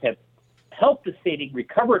help the city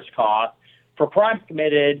recover its costs for crimes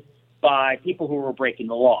committed by people who were breaking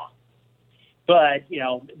the law. But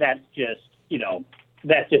that's just the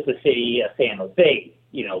city of San Jose,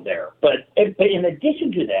 there. But in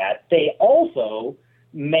addition to that, they also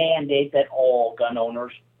mandate that all gun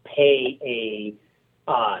owners pay a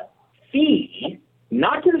fee,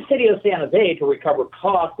 not to the city of San Jose to recover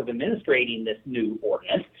costs of administrating this new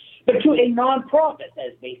ordinance, but to a nonprofit that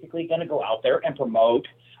is basically going to go out there and promote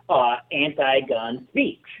anti-gun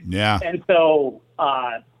speech. Yeah. And so,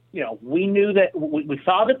 we knew that we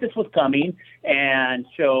saw that this was coming, and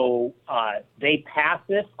so they passed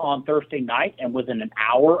this on Thursday night, and within an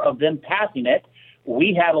hour of them passing it,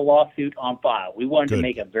 we had a lawsuit on file. We wanted to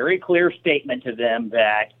make a very clear statement to them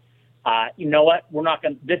that, you know what, we're not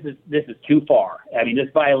going. This is too far. I mean, this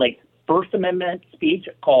violates First Amendment speech.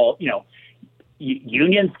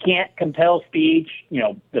 Unions can't compel speech.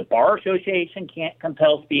 The Bar Association can't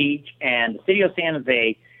compel speech, and the city of San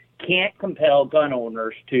Jose can't compel gun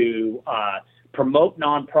owners to promote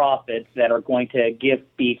nonprofits that are going to give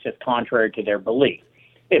speech that's contrary to their beliefs.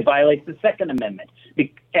 It violates the Second Amendment.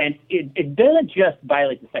 And it doesn't just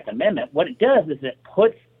violate the Second Amendment. What it does is it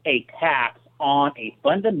puts a tax on a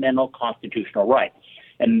fundamental constitutional right.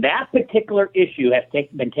 And that particular issue has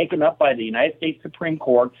been taken up by the United States Supreme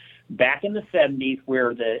Court back in the 70s,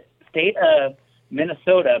 where the state of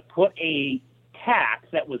Minnesota put a tax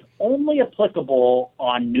that was only applicable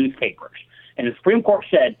on newspapers. And the Supreme Court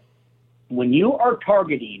said, when you are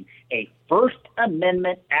targeting a First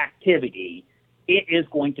Amendment activity, it is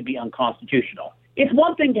going to be unconstitutional. It's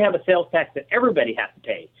one thing to have a sales tax that everybody has to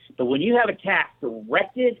pay, but when you have a tax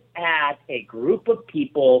directed at a group of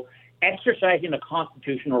people exercising a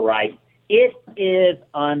constitutional right, it is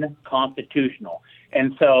unconstitutional.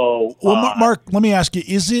 And so, Mark, let me ask you: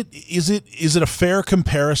 is it a fair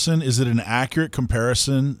comparison? Is it an accurate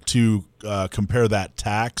comparison to compare that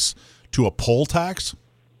tax to a poll tax?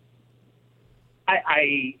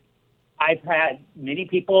 I've had many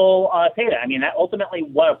people say that. I mean, that ultimately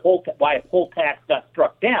why a poll tax got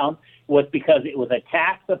struck down was because it was a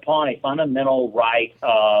tax upon a fundamental right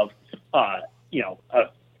of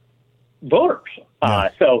voters.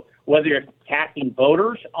 Yeah. So whether it's taxing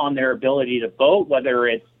voters on their ability to vote, whether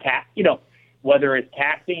it's whether it's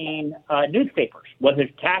taxing newspapers, whether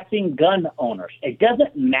it's taxing gun owners, it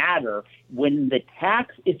doesn't matter when the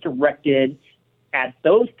tax is directed at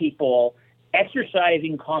those people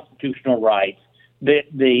exercising constitutional rights.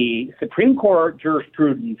 The Supreme Court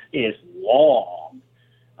jurisprudence is long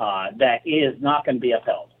that is not going to be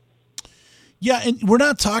upheld. Yeah, and we're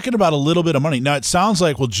not talking about a little bit of money. Now, it sounds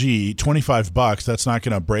like, well, gee, $25, that's not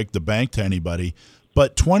going to break the bank to anybody.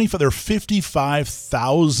 But there are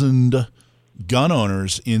 55,000 gun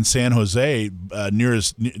owners in San Jose,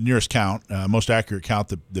 nearest count, most accurate count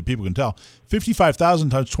that people can tell.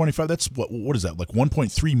 55,000 times 25, that's what is that, like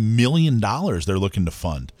 $1.3 million they're looking to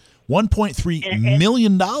fund. $1.3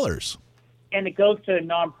 million. And it goes to a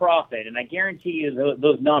nonprofit, and I guarantee you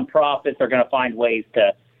those nonprofits are going to find ways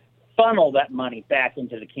to funnel that money back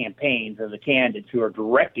into the campaigns of the candidates who are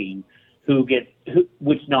directing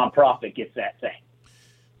which nonprofit gets that thing.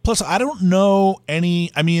 Plus, I don't know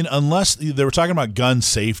unless they were talking about gun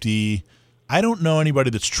safety, I don't know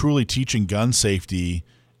anybody that's truly teaching gun safety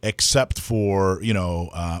except for,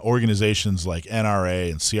 organizations like NRA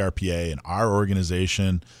and CRPA and our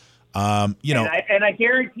organization. And I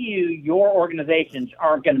guarantee you, your organizations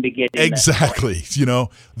aren't going to be getting exactly.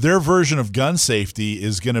 Their version of gun safety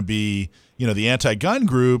is going to be, the anti-gun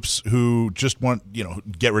groups who just want,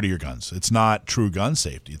 get rid of your guns. It's not true gun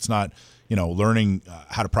safety. It's not, learning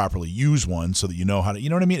how to properly use one so that you know how to. You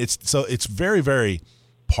know what I mean? It's very, very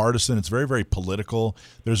partisan. It's very, very political.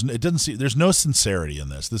 There's no sincerity in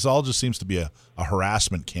this. This all just seems to be a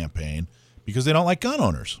harassment campaign because they don't like gun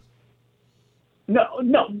owners. No,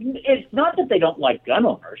 it's not that they don't like gun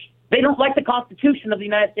owners. They don't like the Constitution of the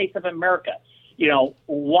United States of America. The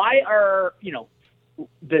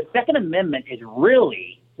Second Amendment is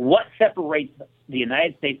really what separates the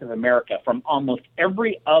United States of America from almost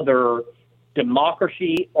every other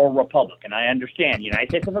democracy or republic. And I understand the United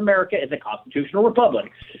States of America is a constitutional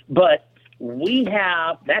republic, but we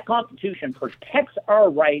have that Constitution protects our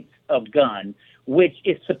rights of gun, which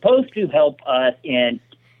is supposed to help us in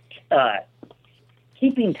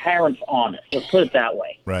keeping tyrants honest. Let's put it that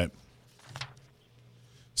way. Right.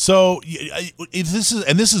 So this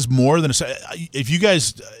is more than if you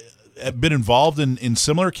guys have been involved in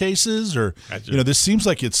similar cases, or this seems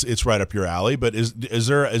like it's right up your alley. But is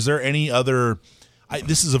there any other?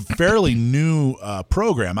 This is a fairly new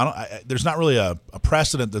program. There's not really a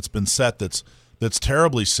precedent that's been set that's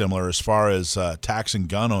terribly similar as far as taxing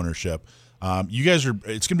gun ownership. You guys it's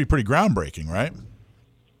going to be pretty groundbreaking, right?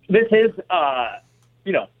 This is.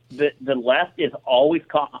 The left is always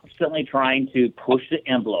constantly trying to push the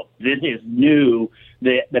envelope. This is new,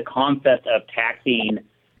 the concept of taxing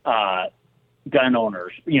gun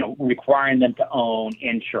owners, requiring them to own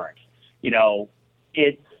insurance.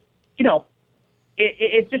 It's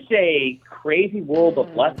just a crazy world of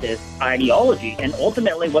leftist ideology. And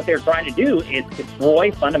ultimately what they're trying to do is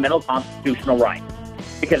destroy fundamental constitutional rights.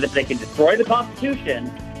 Because if they can destroy the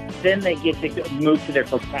Constitution, then they get to move to their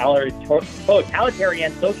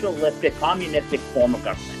totalitarian, socialistic, communistic form of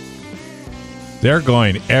government. They're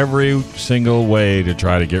going every single way to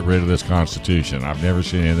try to get rid of this Constitution. I've never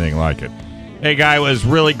seen anything like it. Hey, Guy, it was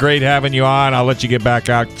really great having you on. I'll let you get back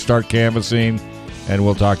out, start canvassing, and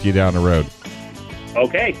we'll talk to you down the road.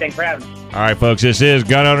 Okay, thanks for having me. All right, folks, this is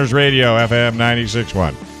Gun Owners Radio, FM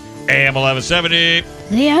 96.1, AM 1170.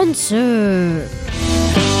 The Answer.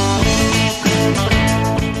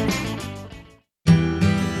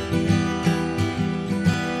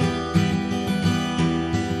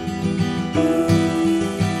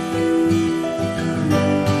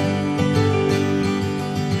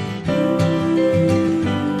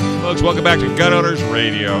 Welcome back to Gun Owners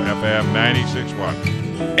Radio, FM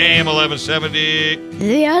 96.1, AM 1170.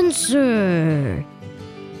 The Answer.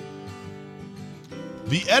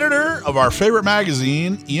 The editor of our favorite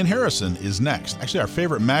magazine, Ian Harrison, is next. Actually, our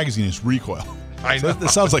favorite magazine is Recoil. I know. That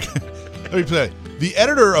sounds like... Let me play. The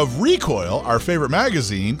editor of Recoil, our favorite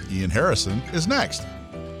magazine, Ian Harrison, is next.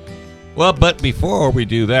 Well, but before we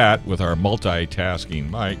do that with our multitasking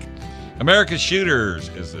Mike, American Shooters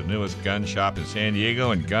is the newest gun shop in San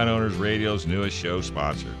Diego and Gun Owners Radio's newest show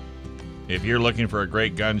sponsor. If you're looking for a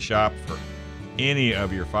great gun shop for any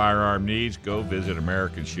of your firearm needs, go visit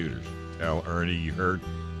American Shooters. Tell Ernie you heard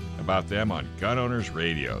about them on Gun Owners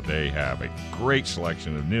Radio. They have a great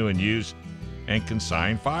selection of new and used and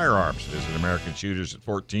consigned firearms. Visit American Shooters at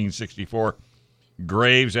 1464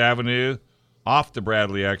 Graves Avenue, off the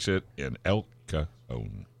Bradley exit in El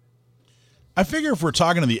Cajon. I figure if we're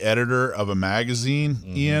talking to the editor of a magazine,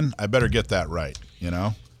 Ian, I better get that right, you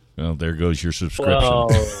know? Well, there goes your subscription.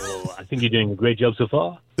 Well, I think you're doing a great job so far.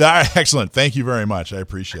 All right, excellent. Thank you very much. I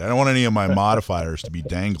appreciate it. I don't want any of my modifiers to be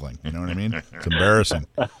dangling. You know what I mean? It's embarrassing.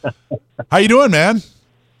 How you doing, man?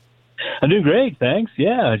 I'm doing great, thanks.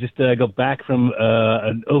 Yeah, I just got back from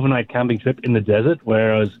an overnight camping trip in the desert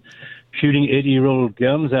where I was shooting 80-year-old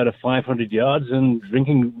guns out of 500 yards and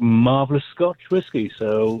drinking marvelous Scotch whiskey.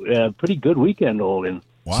 So, pretty good weekend all in.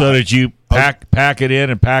 Wow. So did you pack it in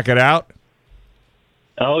and pack it out?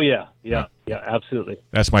 Oh, yeah, absolutely.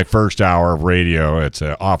 That's my first hour of radio. It's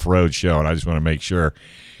an off-road show, and I just want to make sure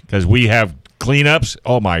because we have cleanups.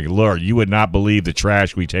 Oh, my Lord, you would not believe the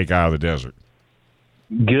trash we take out of the desert.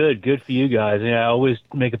 Good for you guys. Yeah, I always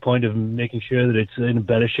make a point of making sure that it's in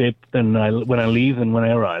better shape than when I leave and when I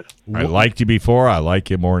arrive. I liked you before. I like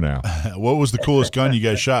you more now. What was the coolest gun you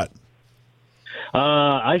guys shot?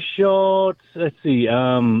 I shot,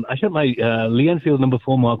 I shot my Lee Enfield No.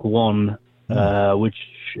 4 Mark 1, which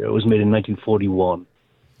was made in 1941.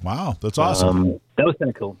 Wow, that's awesome. That was kind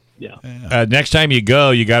of cool, yeah. Next time you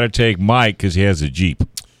go, you got to take Mike because he has a Jeep.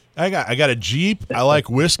 I got a Jeep. I like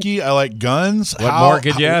whiskey. I like guns. What more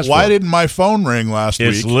could you ask Why for? didn't my phone ring last week?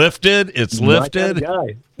 It's lifted. It's lifted. My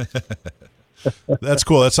kind of guy. That's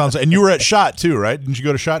cool. That sounds. And you were at SHOT too, right? Didn't you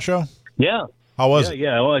go to SHOT Show? Yeah. How was it?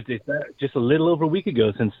 Yeah. Well, it's just a little over a week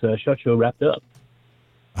ago since SHOT Show wrapped up.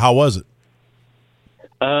 How was it?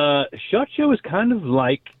 SHOT Show was kind of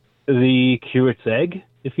like the curate's egg,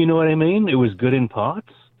 if you know what I mean. It was good in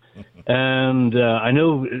parts, and I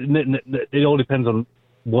know it all depends on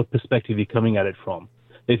what perspective you're coming at it from.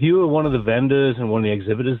 If you were one of the vendors and one of the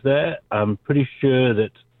exhibitors there, I'm pretty sure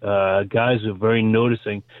that guys are very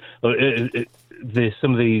noticing some of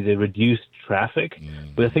the reduced traffic.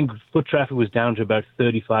 But I think foot traffic was down to about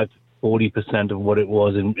 35 to 40% of what it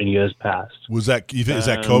was in years past. Was that? You think is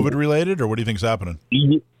that COVID related, or what do you think's happening?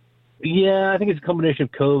 Yeah, I think it's a combination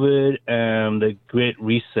of COVID and the Great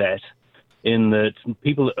Reset, in that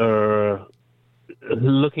people are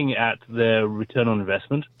looking at their return on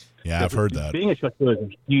investment. Yeah, I've heard that. Being a SHOT Show is a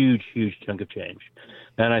huge chunk of change.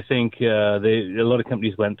 And I think a lot of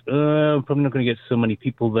companies went, probably not going to get so many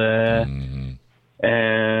people there.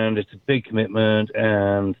 And it's a big commitment.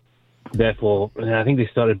 And therefore, I think they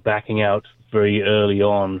started backing out very early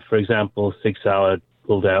on. For example, 6 Hour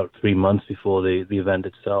pulled out 3 months before the event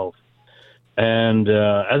itself. And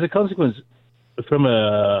as a consequence, from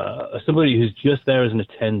somebody who's just there as an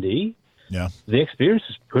attendee, yeah, the experience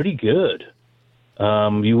is pretty good.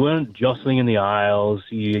 You weren't jostling in the aisles.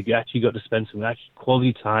 You actually got to spend some actual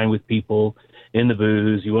quality time with people in the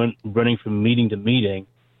booths. You weren't running from meeting to meeting.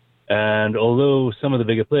 And although some of the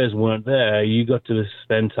bigger players weren't there, you got to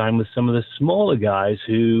spend time with some of the smaller guys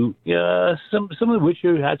who, some of which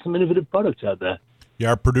had some innovative products out there.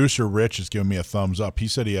 Yeah, our producer, Rich, has given me a thumbs up. He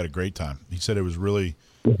said he had a great time. He said it was really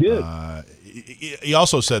good. He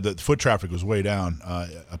also said that foot traffic was way down,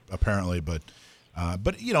 apparently, but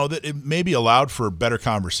you know that it maybe allowed for better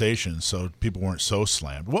conversations, so people weren't so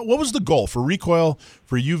slammed. What was the goal for Recoil,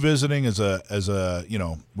 for you visiting as a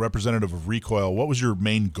representative of Recoil? What was your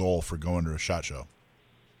main goal for going to a SHOT Show?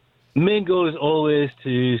 The main goal is always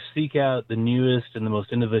to seek out the newest and the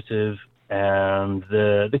most innovative and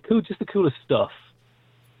the coolest stuff.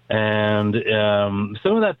 And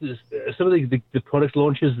some of the product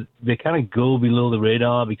launches, they kind of go below the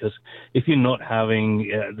radar because if you're not having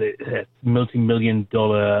the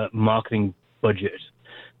multi-million-dollar marketing budget,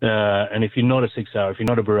 and if you're not a 6 Hour, if you're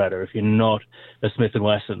not a Beretta, if you're not a Smith &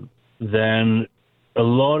 Wesson, then a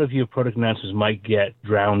lot of your product announcements might get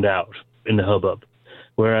drowned out in the hubbub.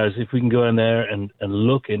 Whereas if we can go in there and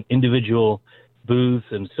look in individual booths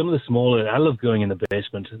and some of the smaller, I love going in the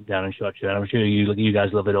basement down in SHOT Show, and I'm sure you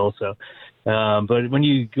guys love it also. But when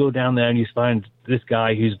you go down there and you find this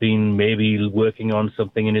guy who's been maybe working on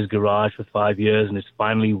something in his garage for 5 years and is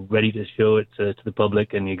finally ready to show it to the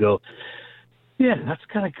public, and you go, yeah, that's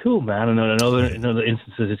kind of cool, man. And in other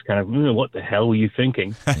instances, it's kind of, what the hell were you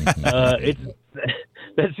thinking? That's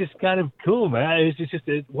just kind of cool, man. It's just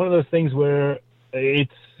one of those things where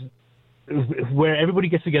it's where everybody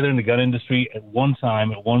gets together in the gun industry at one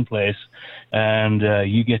time, at one place, and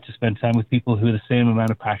you get to spend time with people who are the same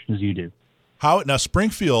amount of passion as you do. How now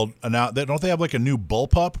Springfield don't they have like a new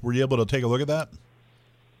bullpup? Were you able to take a look at that?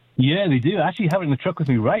 Yeah, they do. I actually have it in the truck with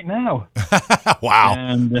me right now. Wow.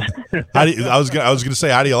 And I was gonna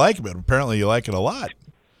say, how do you like it? But apparently you like it a lot.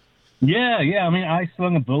 Yeah. I mean, I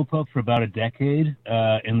slung a bullpup for about a decade in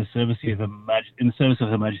the service of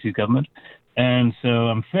Her Majesty's government, and so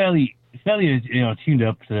I'm fairly tuned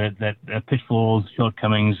up to that pitfalls,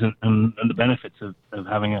 shortcomings, and the benefits of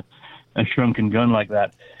having a shrunken gun like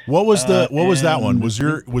that. What was that one? Was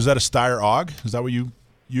that a Steyr AUG? Is that what you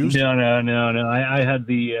used? No. I had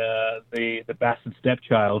the bastard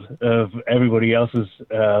stepchild of everybody else's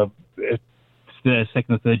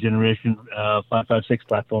second or third generation 5.56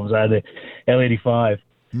 platforms. I had the L85.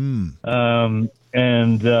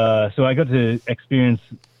 So I got to experience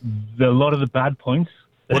a lot of the bad points.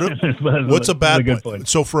 What's a bad good point?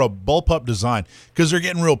 So for a bullpup design, because they're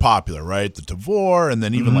getting real popular, right? The Tavor, and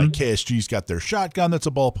then even like KSG's got their shotgun that's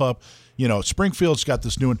a bullpup. Springfield's got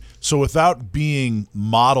this new one. So without being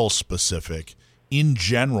model specific, in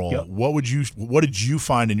general, what did you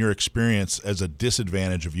find in your experience as a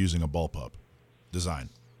disadvantage of using a bullpup design?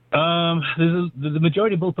 The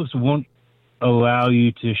majority of bullpups won't allow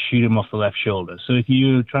you to shoot them off the left shoulder. So if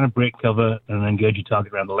you're trying to break cover and engage your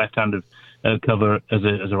target around the left hand of cover as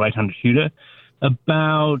a right-handed shooter,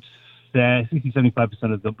 about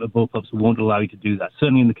 60-75% of the bullpups won't allow you to do that.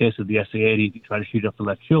 Certainly in the case of the SA-80, if you try to shoot off the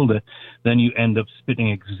left shoulder, then you end up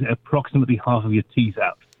spitting approximately half of your teeth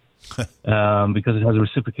out because it has a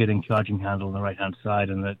reciprocating charging handle on the right-hand side,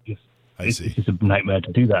 and it's just a nightmare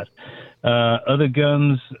to do that. Other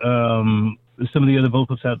guns, some of the other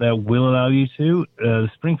bullpups out there will allow you to. The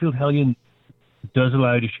Springfield Hellion does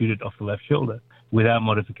allow you to shoot it off the left shoulder without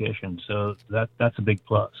modification, so that's a big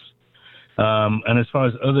plus. And as far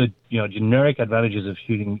as other generic advantages of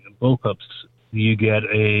shooting bullpups, you get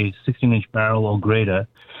a 16-inch barrel or greater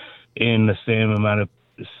in the same amount of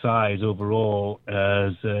size overall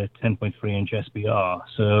as a 10.3-inch SBR.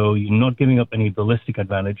 So you're not giving up any ballistic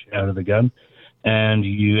advantage out of the gun, and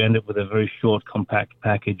you end up with a very short, compact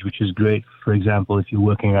package, which is great, for example, if you're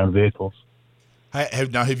working around vehicles.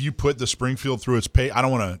 Have you put the Springfield through its pace? I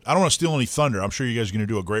don't want to steal any thunder. I'm sure you guys are going to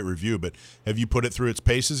do a great review, but have you put it through its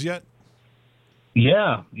paces yet?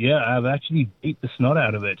 Yeah, I've actually beat the snot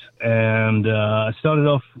out of it, and I started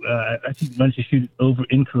off. I actually managed to shoot it over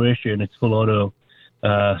in Croatia in its full auto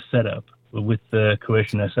setup with the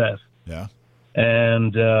Croatian SF. Yeah,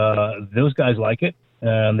 and those guys like it,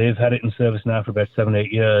 and they've had it in service now for about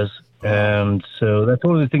 7-8 years. And so that's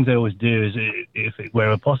one of the things I always do is,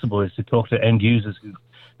 wherever possible, is to talk to end users who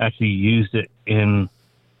actually used it in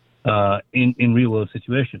real world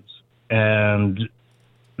situations, and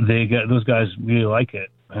those guys really like it,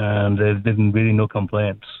 and there's been really no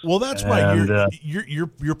complaints. Well, that's why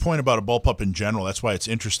your point about a bullpup in general. That's why it's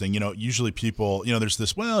interesting. Usually people, there's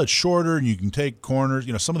this. Well, it's shorter and you can take corners.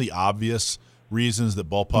 Some of the obvious reasons that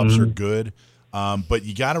bullpups are good. But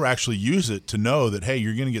you got to actually use it to know that, hey,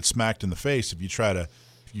 you're going to get smacked in the face if you try to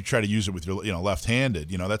use it with your left-handed.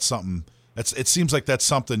 That's something. It seems like that's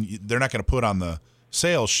something they're not going to put on the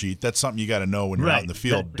sales sheet. That's something you got to know when you're out in the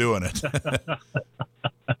field doing it.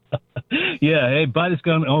 Yeah. Hey, buy this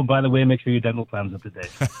gun. Oh, by the way, make sure your dental plan's up to date.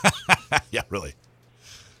 Yeah, really.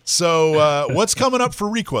 So, what's coming up for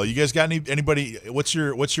Recoil? You guys got anybody? What's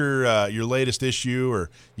your latest issue, or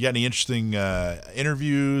you got any interesting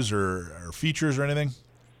interviews or features or anything?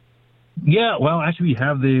 Yeah, well, actually, we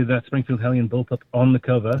have that Springfield Hellion bullpup on the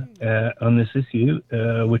cover on this issue,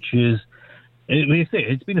 which is,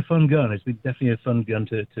 it's been a fun gun. It's been definitely a fun gun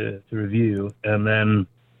to review, and then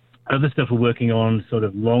other stuff we're working on, sort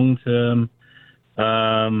of long term.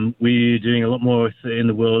 We're doing a lot more in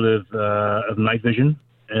the world of night vision.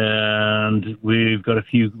 And we've got a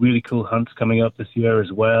few really cool hunts coming up this year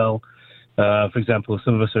as well. For example,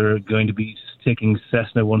 some of us are going to be taking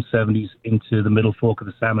Cessna 170s into the Middle Fork of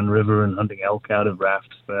the Salmon River and hunting elk out of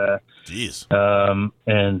rafts there. Jeez.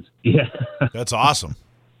 And yeah. That's awesome.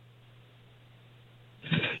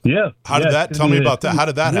 Yeah. How did that? Tell me about that. How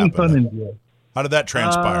did that happen? How did that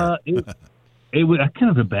transpire? It was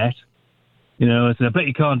kind of a bet. I bet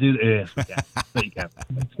you can't do this. Yes, we can. I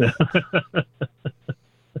bet you can.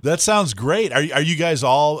 That sounds great. Are you guys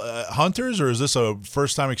all hunters, or is this a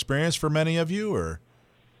first-time experience for many of you? Or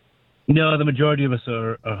no, the majority of us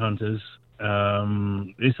are hunters.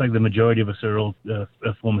 It's like the majority of us are all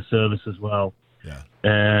a former service as well. Yeah.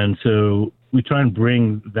 And so we try and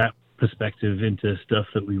bring that perspective into stuff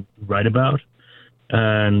that we write about.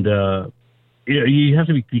 And you have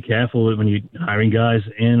to be careful when you're hiring guys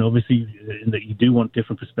in, obviously, in that you do want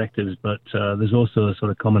different perspectives, but there's also a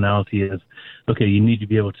sort of commonality of, okay, you need to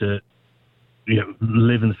be able to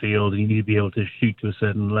live in the field, and you need to be able to shoot to a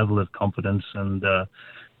certain level of confidence. And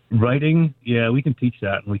writing, we can teach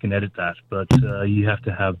that and we can edit that, but you have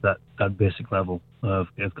to have that basic level of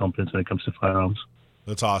confidence when it comes to firearms.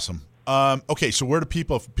 That's awesome. Okay, so where do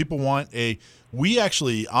people, if people want we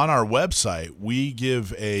actually, on our website, we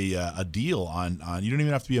give a deal on, you don't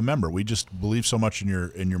even have to be a member. We just believe so much in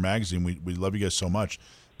your magazine. We love you guys so much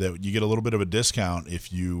that you get a little bit of a discount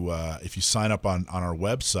if you sign up on our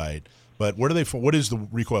website. But what is the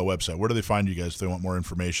Recoil website? Where do they find you guys if they want more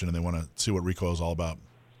information and they want to see what Recoil is all about?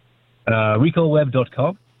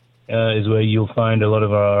 Recoilweb.com is where you'll find a lot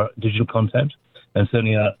of our digital content, and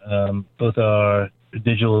certainly both our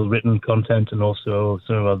digital written content and also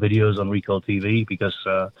some of our videos on Recoil TV, because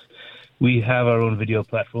we have our own video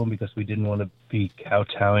platform because we didn't want to be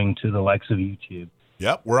kowtowing to the likes of YouTube.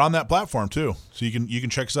 Yep, we're on that platform too, so you can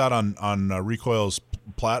check us out on Recoil's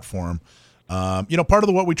platform. Part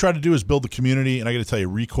of what we try to do is build the community, and I got to tell you,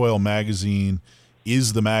 Recoil Magazine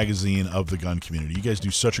is the magazine of the gun community. You guys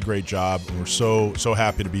do such a great job, and we're so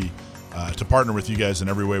happy to be to partner with you guys in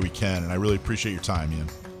every way we can, and I really appreciate your time, Ian.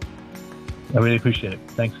 I really appreciate it.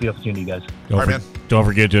 Thanks for the opportunity, guys. Don't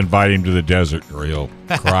forget to invite him to the desert, or he'll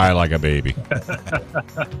cry like a baby.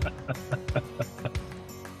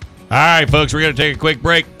 All right, folks, we're going to take a quick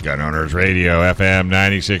break. Gun Owners Radio, FM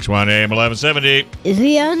 96.1 AM 1170.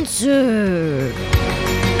 The answer.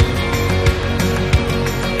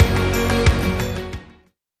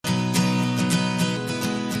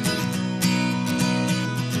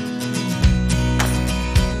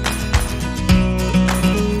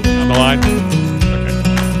 Okay.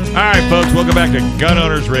 All right, folks, welcome back to Gun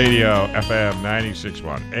Owners Radio, FM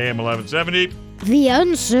 96.1, AM 1170. The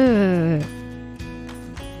answer.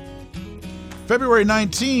 February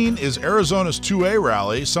 19 is Arizona's 2A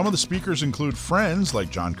rally. Some of the speakers include friends like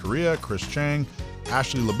John Correa, Chris Chang,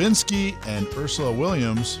 Ashley Lubinsky, and Ursula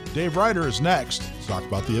Williams. Dave Ryder is next to talk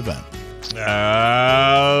about the event. It's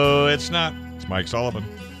not. It's Mike Sullivan.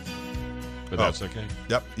 But that's okay.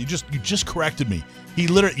 Yep. You just corrected me. He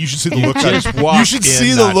literally. You should see the look. You should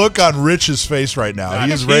see the look on Rich's face right now.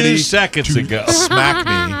 He is ready. 2 seconds ago, smack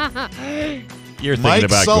me. You're thinking Mike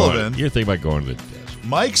about Sullivan. You're thinking about going to the desert.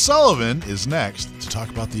 Mike Sullivan is next to talk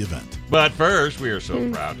about the event. But first, we are so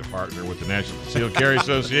proud to partner with the National Concealed Carry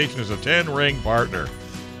Association as a 10-ring partner.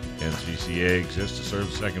 NCCA exists to serve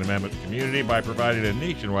the Second Amendment community by providing a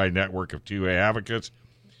nationwide network of 2A advocates,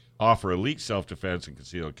 offer elite self-defense and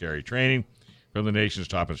concealed carry training from the nation's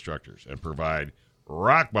top instructors, and provide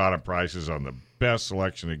rock-bottom prices on the best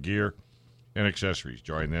selection of gear and accessories.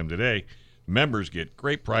 Join them today. Members get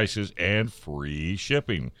great prices and free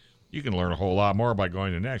shipping. You can learn a whole lot more by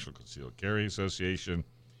going to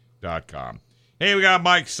nationalconcealedcarryassociation.com. Hey, we got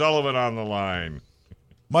Mike Sullivan on the line.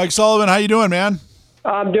 Mike Sullivan, how you doing, man?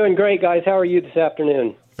 I'm doing great, guys. How are you this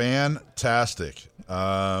afternoon? Fantastic.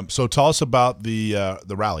 So tell us about the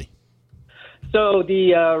rally. So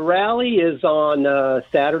the rally is on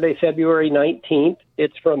Saturday, February 19th.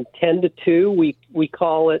 It's from 10 to 2. We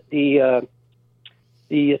call it the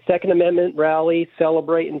Second Amendment Rally,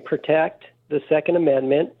 Celebrate and Protect the Second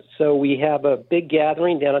Amendment. So we have a big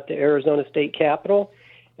gathering down at the Arizona State Capitol,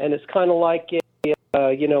 and it's kind of like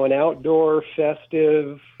an outdoor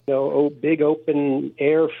festive, big open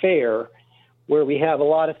air fair where we have a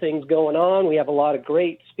lot of things going on. We have a lot of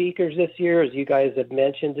great speakers this year, as you guys have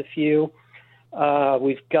mentioned a few.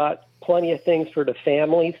 We've got plenty of things for the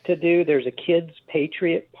families to do. There's a kids'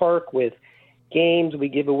 Patriot Park with games. We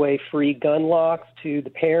give away free gun locks to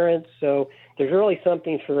the parents. So there's really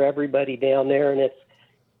something for everybody down there. And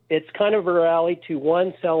it's kind of a rally to,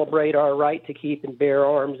 one, celebrate our right to keep and bear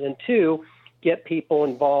arms, and two, get people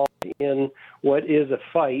involved in what is a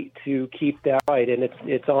fight to keep that right. And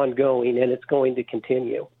it's ongoing, and it's going to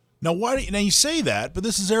continue. Now, now you say that, but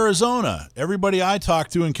this is Arizona. Everybody I talk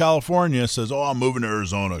to in California says, "Oh, I'm moving to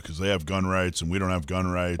Arizona because they have gun rights and we don't have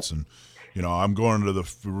gun rights, and I'm going to the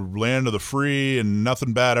land of the free, and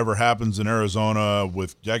nothing bad ever happens in Arizona.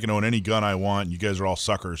 I can own any gun I want. And you guys are all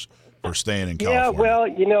suckers for staying in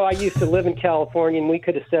California." Yeah, well, I used to live in California, and we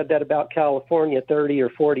could have said that about California 30 or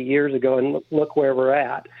 40 years ago, and look where we're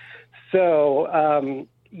at. So.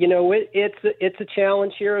 It's a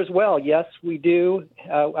challenge here as well. Yes, we do.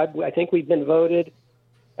 I think we've been voted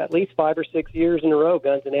at least 5 or 6 years in a row,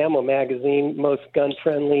 Guns and Ammo magazine, most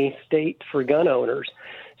gun-friendly state for gun owners.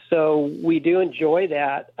 So we do enjoy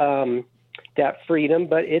that freedom,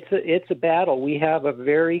 but it's a battle. We have a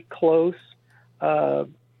very close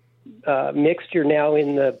mixture now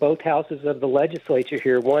in both houses of the legislature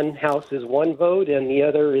here. One house is 1 vote and the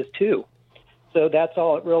other is 2. So that's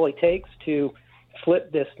all it really takes to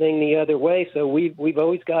flip this thing the other way. So we've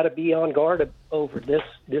always got to be on guard over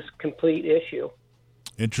this complete issue.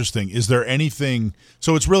 Interesting. Is there anything?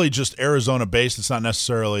 So it's really just Arizona based. It's not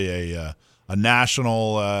necessarily a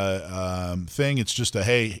national thing. It's just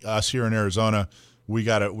hey, us here in Arizona, we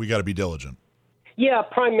gotta be diligent. Yeah,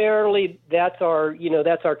 primarily that's our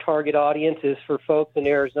target audience is for folks in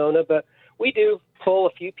Arizona, but we do pull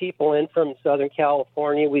a few people in from Southern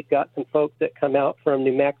California. We've got some folks that come out from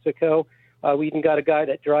New Mexico. We even got a guy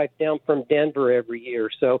that drives down from Denver every year.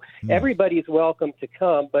 So everybody's welcome to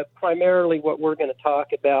come, but primarily what we're going to talk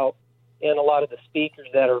about, and a lot of the speakers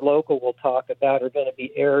that are local will talk about, are going to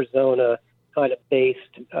be Arizona kind of based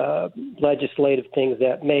legislative things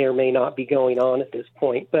that may or may not be going on at this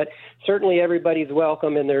point. But certainly everybody's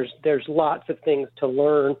welcome, and there's lots of things to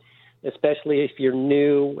learn, especially if you're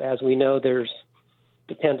new. As we know,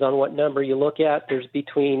 depends on what number you look at. There's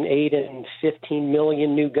between 8 and 15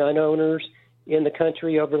 million new gun owners in the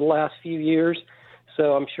country over the last few years.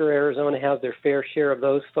 So I'm sure Arizona has their fair share of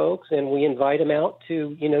those folks, and we invite them out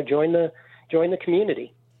to, join the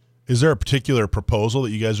community. Is there a particular proposal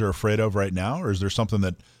that you guys are afraid of right now, or is there something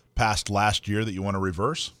that passed last year that you want to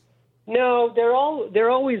reverse? No, they're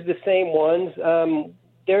always the same ones.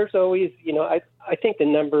 There's always, I think the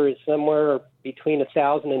number is somewhere between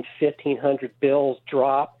 1,000 and 1,500 bills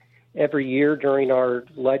drop every year during our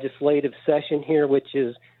legislative session here, which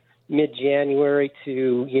is mid-January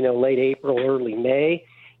to, late April, early May.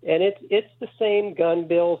 And it's the same gun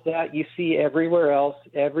bills that you see everywhere else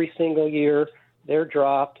every single year. They're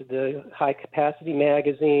dropped. The high-capacity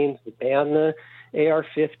magazines, the ban the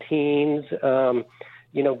AR-15s,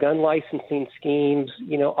 gun licensing schemes,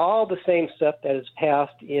 all the same stuff that is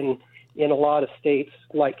passed in a lot of states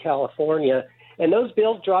like California. And those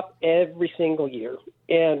bills drop every single year.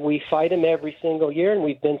 And we fight them every single year, and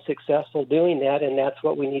we've been successful doing that, and that's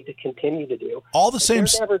what we need to continue to do. All the same.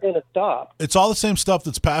 They're never going to stop. It's all the same stuff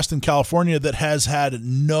that's passed in California that has had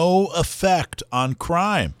no effect on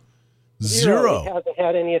crime. Zero. It hasn't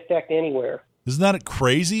had any effect anywhere. Isn't that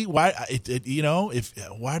crazy? Why?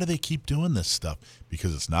 Why do they keep doing this stuff?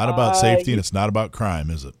 Because it's not about safety and it's not about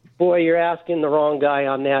crime, is it? Boy, you're asking the wrong guy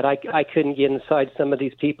on that. I couldn't get inside some of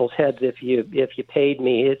these people's heads if you paid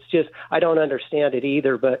me. It's just I don't understand it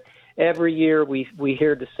either. But every year we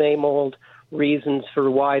hear the same old reasons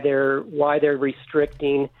for why they're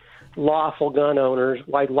restricting lawful gun owners,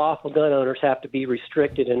 why lawful gun owners have to be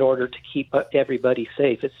restricted in order to keep everybody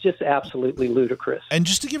safe. It's just absolutely ludicrous. And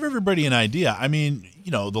just to give everybody an idea, I mean,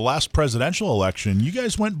 the last presidential election, you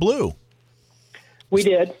guys went blue. We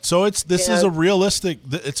did. So it's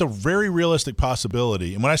a very realistic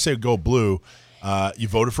possibility. And when I say go blue, you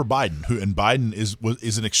voted for Biden, and Biden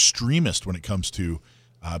is an extremist when it comes to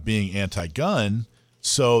being anti-gun.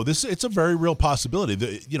 So it's a very real possibility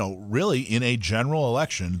that, really in a general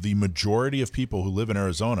election, the majority of people who live in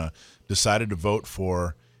Arizona decided to vote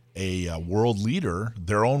for a world leader,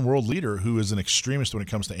 their own world leader, who is an extremist when it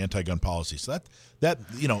comes to anti-gun policy. So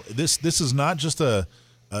this is not just an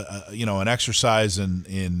exercise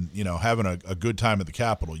in having a good time at the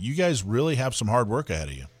Capitol. You guys really have some hard work ahead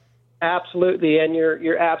of you. Absolutely, and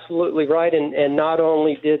you're absolutely right. And not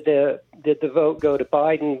only did the vote go to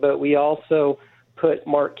Biden, but we also put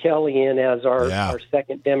Mark Kelly in as our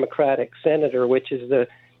second Democratic senator, which is the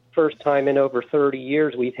first time in over 30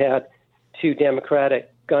 years we've had 2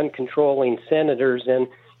 Democratic gun-controlling senators. And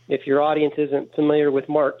if your audience isn't familiar with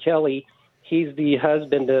Mark Kelly, he's the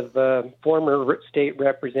husband of former state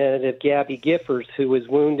representative Gabby Giffords, who was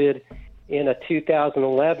wounded in a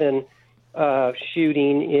 2011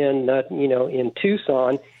 shooting in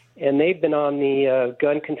Tucson. And they've been on the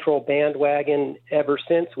gun control bandwagon ever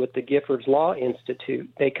since with the Giffords Law Institute.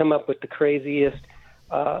 They come up with the craziest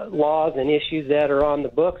laws and issues that are on the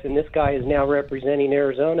books, and this guy is now representing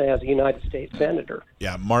Arizona as a United States Senator.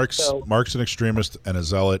 Yeah, Mark's an extremist and a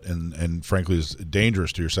zealot, and frankly is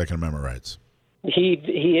dangerous to your Second Amendment rights. He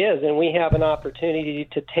is, and we have an opportunity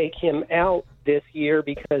to take him out this year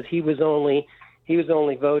because he was only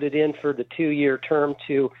voted in for the 2-year term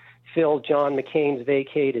to fill John McCain's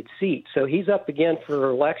vacated seat. So he's up again for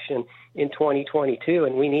election in 2022,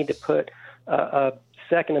 and we need to put a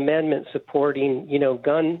Second Amendment supporting,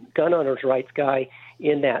 gun owners' rights guy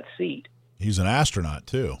in that seat. He's an astronaut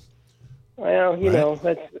too. Well, he's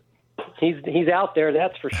out there,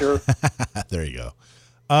 that's for sure. There you go.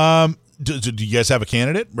 Do you guys have a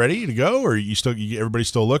candidate ready to go, or everybody's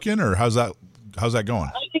still looking, or how's that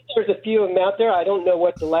going? I think there's a few of them out there. I don't know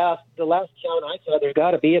what the last count I saw. There's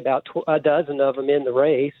got to be about a dozen of them in the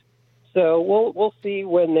race. So we'll see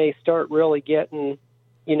when they start really getting,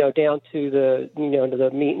 down to the, to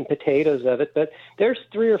the meat and potatoes of it. But there's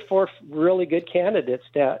 3 or 4 really good candidates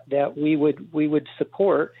that we would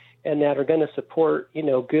support, and that are going to support,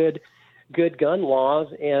 good gun laws,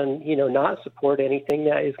 and not support anything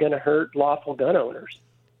that is going to hurt lawful gun owners.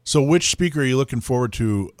 So, which speaker are you looking forward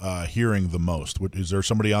to hearing the most? Is there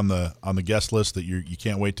somebody on the guest list that you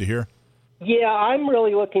can't wait to hear? Yeah, I'm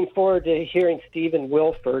really looking forward to hearing Stephen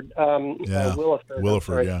Williford.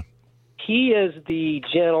 Williford, yeah. He is the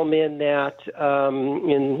gentleman that,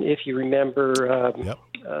 if you remember,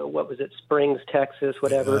 what was it, Springs, Texas,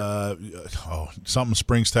 whatever. Something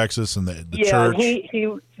Springs, Texas, and the church.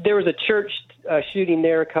 Yeah, there was a church shooting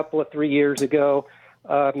there a couple of 3 years ago.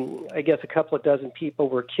 I guess a couple of dozen people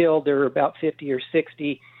were killed. There were about 50 or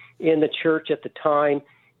 60 in the church at the time.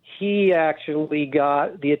 He actually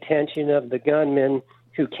got the attention of the gunman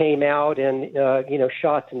who came out, and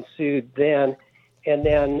shots ensued then. And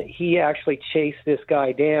then he actually chased this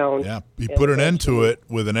guy down. Yeah, he put an end to it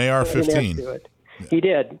with an AR-15. He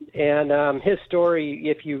did. And his story,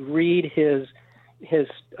 if you read his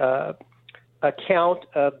account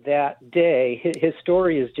of that day, his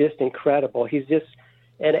story is just incredible. He's just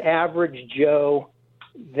an average Joe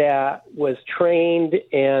that was trained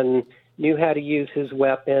and knew how to use his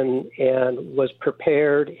weapon and was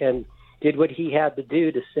prepared and did what he had to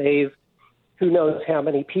do to save who knows how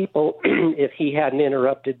many people if he hadn't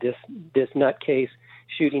interrupted this nutcase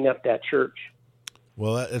shooting up that church.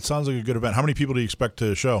 Well, it sounds like a good event. How many people do you expect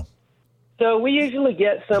to show? So we usually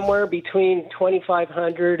get somewhere between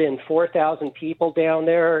 2,500 and 4,000 people down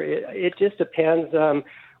there. It just depends.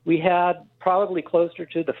 We had probably closer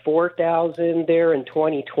to the 4,000 there in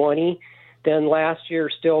 2020. Then last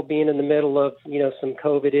year, still being in the middle of some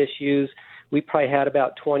COVID issues, we probably had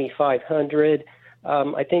about 2,500.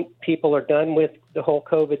 I think people are done with the whole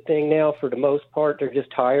COVID thing now for the most part. They're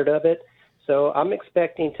just tired of it. So I'm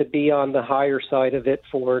expecting to be on the higher side of it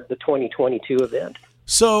for the 2022 event.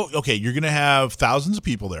 So, okay, you're going to have thousands of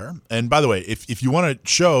people there. And by the way, if you want to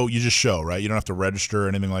show, you just show, right? You don't have to register or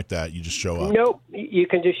anything like that. You just show up. Nope. You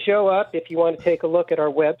can just show up. If you want to take a look at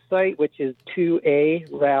our website, which is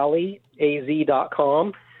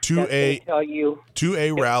 2arallyaz.com.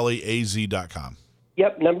 2arallyaz.com.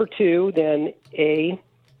 Yep, number 2, then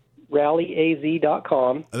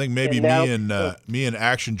rallyaz.com. I think maybe me and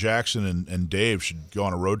Action Jackson and Dave should go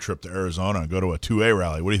on a road trip to Arizona and go to a 2A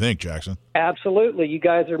rally. What do you think, Jackson? Absolutely. You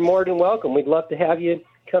guys are more than welcome. We'd love to have you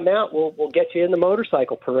come out. We'll get you in the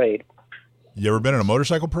motorcycle parade. You ever been in a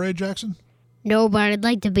motorcycle parade, Jackson? No, but I'd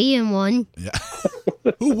like to be in one. Yeah.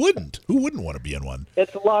 Who wouldn't? Who wouldn't want to be in one?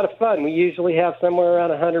 It's a lot of fun. We usually have somewhere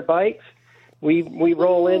around 100 bikes. We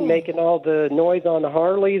roll in making all the noise on the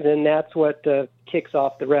Harleys, and that's what kicks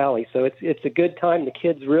off the rally. So it's a good time. The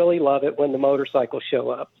kids really love it when the motorcycles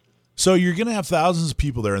show up. So you're going to have thousands of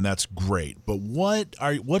people there, and that's great. But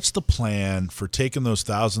what's the plan for taking those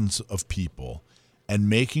thousands of people and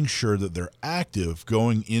making sure that they're active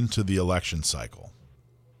going into the election cycle?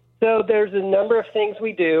 So there's a number of things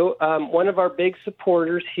we do. One of our big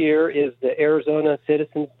supporters here is the Arizona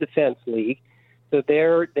Citizens Defense League. So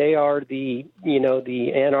they are the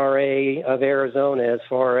NRA of Arizona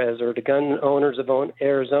or the gun owners of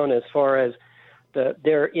Arizona as far as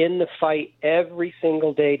they're in the fight every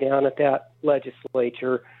single day down at that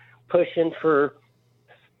legislature, pushing for,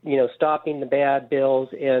 stopping the bad bills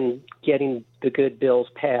and getting the good bills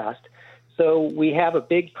passed. So we have a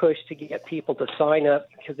big push to get people to sign up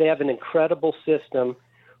because they have an incredible system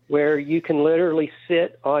where you can literally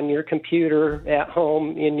sit on your computer at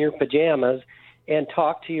home in your pajamas and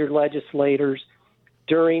talk to your legislators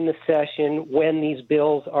during the session when these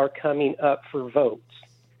bills are coming up for votes.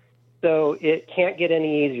 So it can't get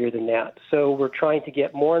any easier than that. So we're trying to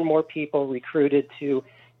get more and more people recruited to,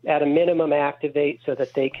 at a minimum, activate so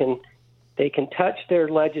that they can touch their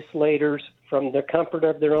legislators from the comfort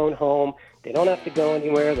of their own home. They don't have to go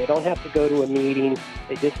anywhere. They don't have to go to a meeting.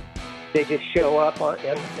 They just show up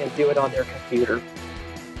and do it on their computer.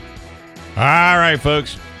 All right,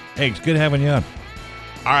 folks. Hey, it's good having you on.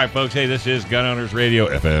 All right, folks. Hey, this is Gun Owners Radio,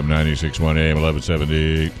 FM 96.1 AM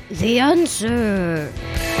 1170. The answer.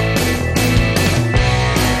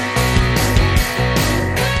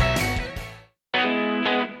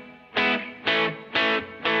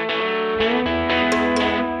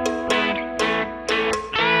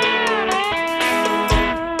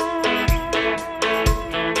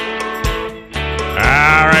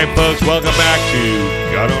 All right, folks. Welcome back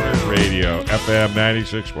to Gun Owners Radio, FM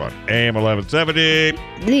 96.1 AM 1170.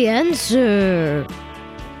 The answer.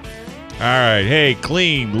 All right. Hey,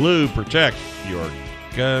 clean, lube, protect your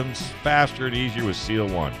guns faster and easier with Seal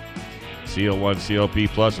One. Seal One CLP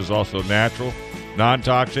Plus is also natural,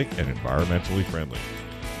 non-toxic, and environmentally friendly.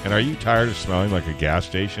 And are you tired of smelling like a gas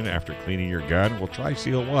station after cleaning your gun? Well, try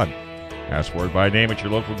Seal One. Ask for it by name at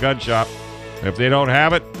your local gun shop. If they don't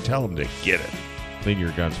have it, tell them to get it. Clean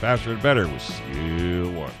your guns faster and better with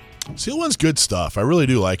Seal One. Seal One's good stuff. I really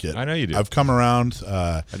do like it. I know you do. I've come around.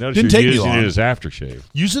 I noticed didn't take you're me using long. it as aftershave.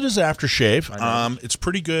 Use it as aftershave. It's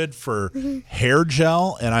pretty good for hair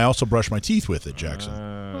gel, and I also brush my teeth with it, Jackson.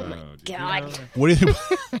 Oh my God. What do you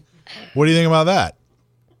think? What do you think about that?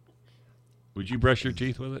 Would you brush your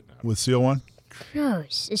teeth with it? With Seal One?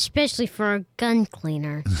 Gross, especially for a gun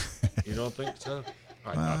cleaner. You don't think so?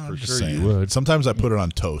 I I'm thought for just sure saying. you would. Sometimes I put it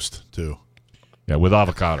on toast too. Yeah, with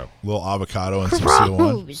avocado. A little avocado and some Seal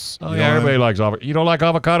One. Gross. Oh, You yeah, don't everybody likes avocado. You don't like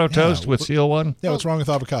avocado toast with Seal One? Yeah, what's wrong with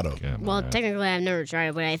avocado? Well, technically, I've never tried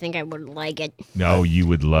it, but I think I would like it. No, you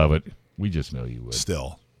would love it. We just know you would.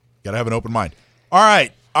 Still, got to have an open mind. All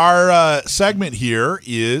right, our segment here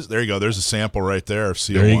is there. You go. There's a sample right there of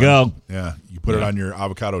Seal One. There you go. Yeah, you put it on your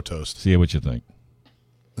avocado toast. See what you think.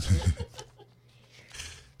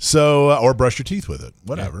 So, or brush your teeth with it.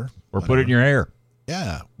 Whatever. Or put it in your hair.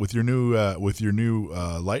 Yeah, with your new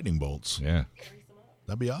lightning bolts. Yeah.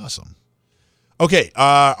 That'd be awesome. Okay,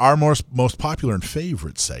 our most popular and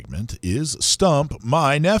favorite segment is Stump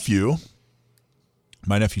My Nephew.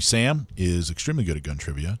 My nephew Sam is extremely good at gun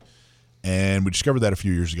trivia, and we discovered that a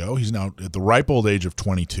few years ago. He's now at the ripe old age of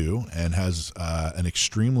 22 and has an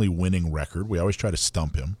extremely winning record. We always try to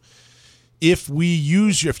stump him. If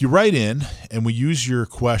you write in and we use your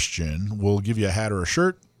question, we'll give you a hat or a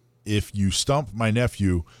shirt. If you stump my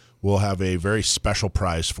nephew, we'll have a very special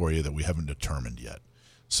prize for you that we haven't determined yet.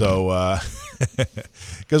 So,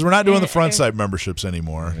 because we're not doing the front side memberships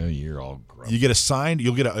anymore, Yeah, you're all grumpy. you get assigned.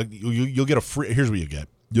 You'll get a free. Here's what you get.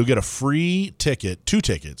 You'll get a free ticket, 2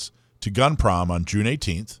 tickets to Gun Prom on June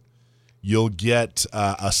 18th. You'll get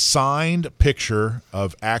a signed picture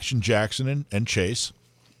of Action Jackson and Chase.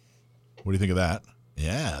 What do you think of that?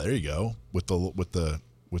 Yeah, there you go with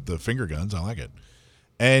the finger guns. I like it.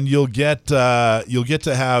 And you'll get to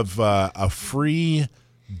have a free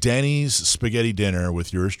Denny's spaghetti dinner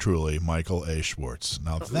with yours truly, Michael A. Schwartz.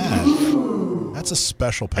 Now that's a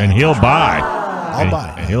special package. And he'll buy. I'll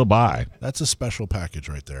buy. And he'll buy. That's a special package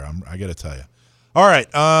right there. I got to tell you. All right.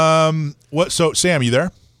 What? So Sam, you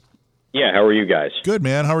there? Yeah. How are you guys? Good,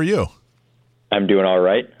 man. How are you? I'm doing all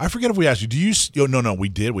right. I forget if we asked you. Do you? No, we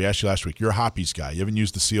did. We asked you last week. You're a Hoppies guy. You haven't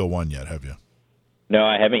used the Seal One yet, have you? No,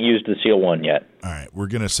 I haven't used the Seal One yet. All right, we're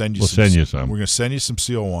gonna send you. We'll send you some. We're gonna send you some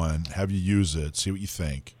Seal One. Have you use it? See what you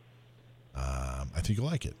think. I think you'll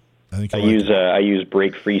like it. I use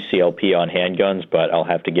Break Free CLP on handguns, but I'll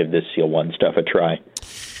have to give this Seal One stuff a try.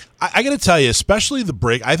 I got to tell you, especially the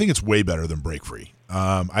Break. I think it's way better than Break Free.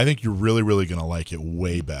 I think you're really, really gonna like it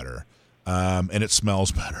way better. And it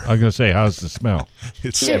smells better. I was going to say, how's the smell?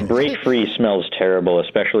 Yeah, Break Free smells terrible,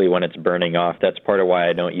 especially when it's burning off. That's part of why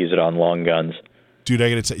I don't use it on long guns. Dude, I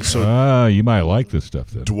got to say, so you might like this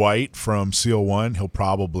stuff then. Dwight from Seal One, he'll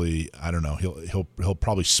probably, I don't know, he'll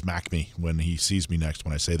probably smack me when he sees me next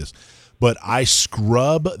when I say this. But I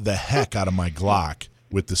scrub the heck out of my Glock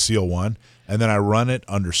with the Seal One, and then I run it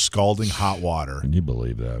under scalding hot water. Can you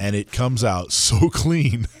believe that? And it comes out so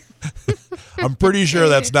clean. I'm pretty sure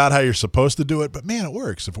that's not how you're supposed to do it, but man, it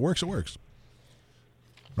works. If it works, it works.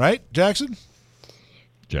 Right, Jackson?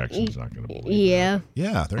 Jackson's not going to believe Yeah.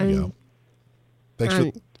 Yeah, there you go. Thanks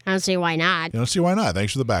for. I don't see why not. You don't see why not.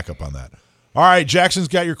 Thanks for the backup on that. All right, Jackson's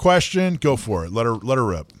got your question. Go for it. Let her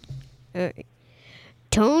rip.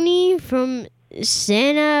 Tony from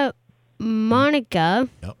Santa Monica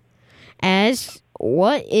asks,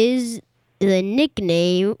 what is the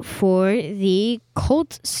nickname for the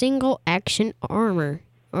Colt Single Action Army.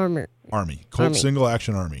 Colt Single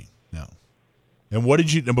Action Army. No. And what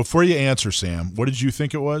did you? And before you answer, Sam, what did you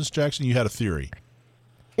think it was, Jackson? You had a theory.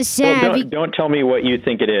 Well, don't tell me what you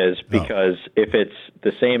think it is, because if it's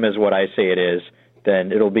the same as what I say it is,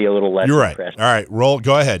 then it'll be a little less. You're right. impressive. All right, roll.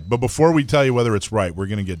 Go ahead. But before we tell you whether it's right, we're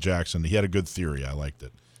going to get Jackson. He had a good theory. I liked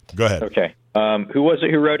it. Go ahead. Okay. Who was it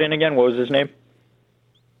who wrote in again? What was his name?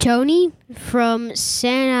 Tony from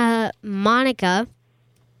Santa Monica.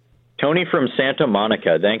 Tony from Santa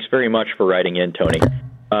Monica. Thanks very much for writing in, Tony.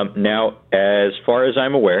 Now, as far as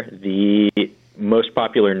I'm aware, the most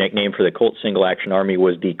popular nickname for the Colt Single Action Army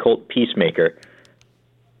was the Colt Peacemaker,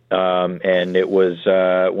 and it was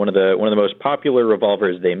one of the most popular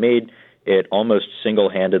revolvers they made. It almost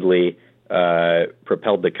single-handedly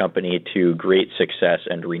propelled the company to great success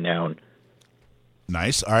and renown.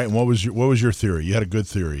 Nice. All right. And what was your theory? You had a good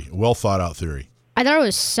theory, a well thought out theory. I thought it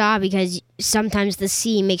was saw because sometimes the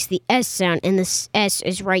C makes the S sound, and the S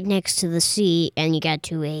is right next to the C, and you got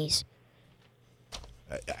 2 A's.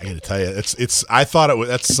 I got to tell you, it's. I thought it was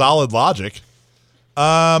that's solid logic.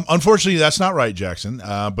 Unfortunately, that's not right, Jackson.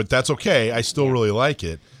 But that's okay. I still really like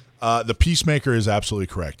it. The Peacemaker is absolutely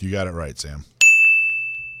correct. You got it right, Sam.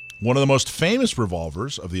 One of the most famous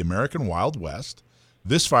revolvers of the American Wild West,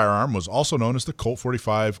 this firearm was also known as the Colt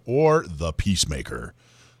 45 or the Peacemaker.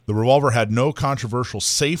 The revolver had no controversial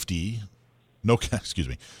safety.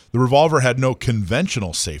 The revolver had no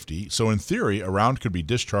conventional safety, so in theory, a round could be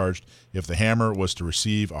discharged if the hammer was to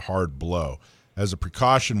receive a hard blow. As a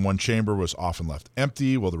precaution, one chamber was often left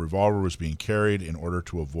empty while the revolver was being carried in order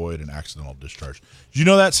to avoid an accidental discharge. Did you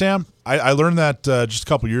know that, Sam? I learned that just a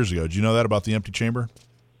couple years ago. Did you know that about the empty chamber?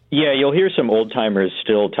 Yeah, you'll hear some old-timers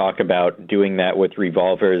still talk about doing that with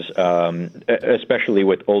revolvers, especially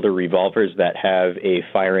with older revolvers that have a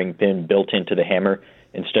firing pin built into the hammer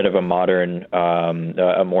instead of a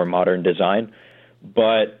more modern design.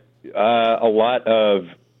 But a lot of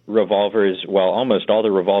revolvers, well, almost all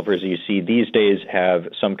the revolvers you see these days have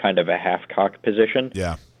some kind of a half-cock position.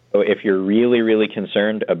 Yeah. So if you're really, really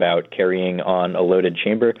concerned about carrying on a loaded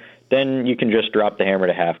chamber, then you can just drop the hammer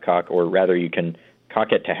to half-cock, or rather you can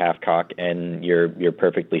cock it to half-cock, and you're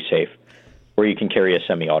perfectly safe. Or you can carry a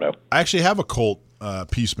semi-auto. I actually have a Colt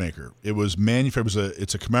Peacemaker. It was manufactured.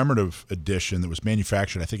 It's a commemorative edition that was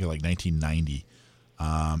manufactured, I think, in like 1990.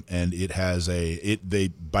 And it has they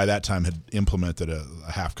by that time had implemented a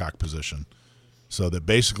half-cock position, so that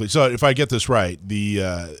basically, so if I get this right,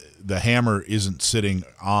 the hammer isn't sitting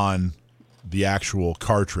on the actual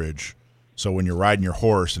cartridge. So when you're riding your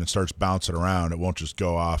horse and it starts bouncing around, it won't just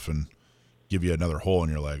go off and give you another hole in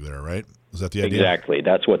your leg there, right? Is that the idea? Exactly.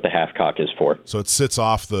 That's what the half-cock is for. So it sits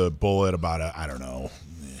off the bullet about, I don't know,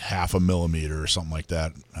 half a millimeter or something like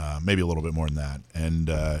that, maybe a little bit more than that,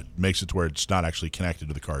 and makes it to where it's not actually connected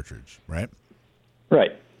to the cartridge, right?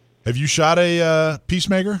 Right. Have you shot a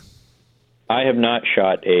Peacemaker? I have not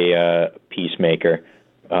shot a Peacemaker.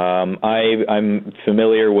 I'm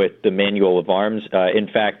familiar with the manual of arms. In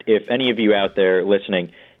fact, if any of you out there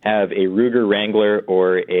listening have a Ruger Wrangler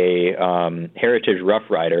or a Heritage Rough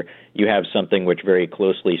Rider, you have something which very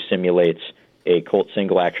closely simulates a Colt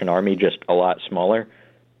single-action Army, just a lot smaller.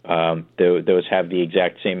 Those have the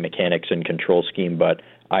exact same mechanics and control scheme, but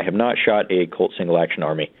I have not shot a Colt single-action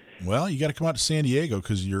Army. Well, you got to come out to San Diego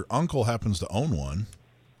because your uncle happens to own one.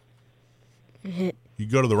 You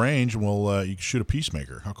go to the range and you can shoot a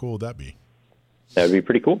Peacemaker. How cool would that be? That would be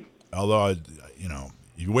pretty cool. Although,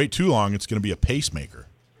 you wait too long, it's going to be a pacemaker.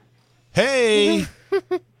 Hey!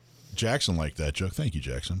 Jackson liked that joke. Thank you,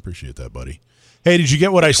 Jackson. Appreciate that, buddy. Hey, did you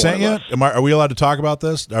get what I sent you? Are we allowed to talk about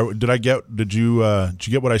this? Did you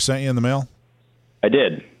get what I sent you in the mail? I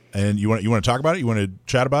did. And you want to talk about it? You want to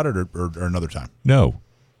chat about it, or another time? No.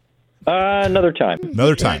 Another time.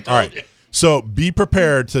 Another time. All right. So be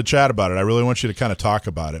prepared to chat about it. I really want you to kind of talk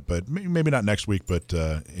about it, but maybe not next week, but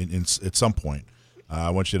at some point. I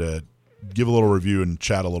want you to give a little review and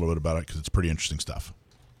chat a little bit about it because it's pretty interesting stuff.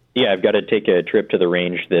 Yeah, I've got to take a trip to the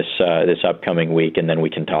range this upcoming week, and then we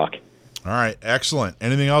can talk. All right, excellent.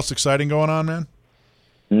 Anything else exciting going on, man?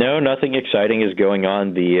 No, nothing exciting is going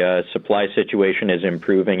on. The supply situation is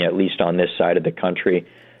improving, at least on this side of the country.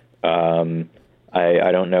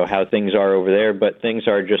 I don't know how things are over there, but things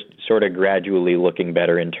are just sort of gradually looking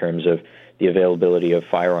better in terms of the availability of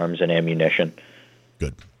firearms and ammunition.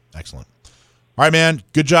 Good. Excellent. All right, man.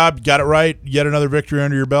 Good job. Got it right. Yet another victory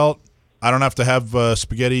under your belt. I don't have to have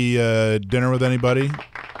spaghetti dinner with anybody.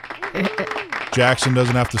 Jackson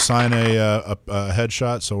doesn't have to sign a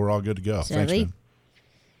headshot, so we're all good to go. Thanks, man.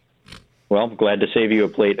 Well, I'm glad to save you a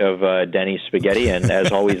plate of Denny's spaghetti, and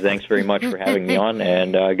as always, thanks very much for having me on,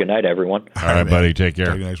 and good night, everyone. All right, buddy. Take care.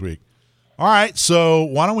 Talk to you next week. All right, so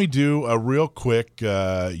why don't we do a real quick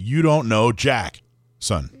You Don't Know Jack,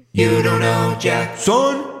 son. You don't know Jack,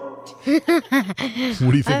 son.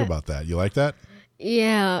 What do you think about that? You like that?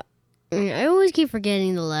 Yeah. I always keep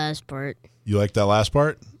forgetting the last part. You like that last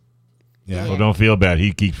part? Yeah. Well, don't feel bad.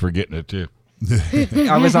 He keeps forgetting it, too.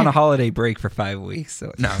 I was on a holiday break for 5 weeks,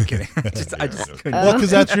 so no, I'm kidding. I just couldn't. Well,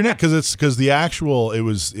 because that's your name. Because the actual it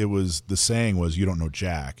was the saying was you don't know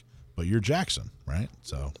Jack, but you're Jackson, right?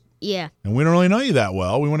 So yeah. And we don't really know you that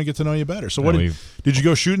well. We want to get to know you better. So what did you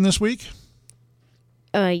go shooting this week?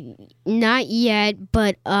 Not yet,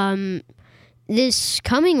 but this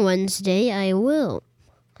coming Wednesday I will.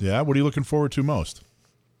 Yeah. What are you looking forward to most?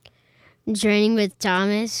 Training with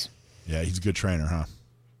Thomas. Yeah, he's a good trainer, huh?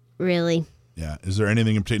 Really. Yeah. Is there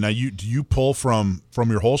anything in particular? Now, do you pull from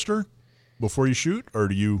your holster before you shoot, or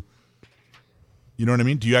do you know what I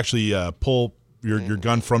mean? Do you actually pull your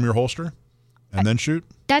gun from your holster and then shoot?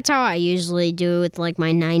 That's how I usually do it with like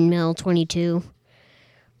my 9mm 22.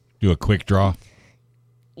 Do a quick draw.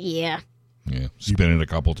 Yeah. Yeah, spin it a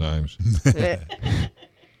couple times.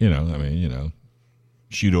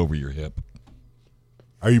 Shoot over your hip.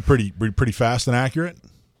 Are you pretty fast and accurate?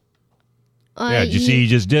 Yeah, did you see? You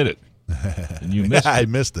just did it. And you missed it. I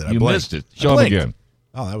missed it. You missed it. Show him again.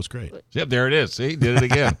 Oh, that was great. Yep, there it is. See, did it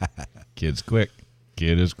again. Kid's quick.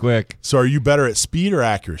 Kid is quick. So, are you better at speed or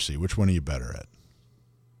accuracy? Which one are you better at?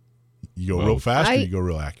 You go real fast or you go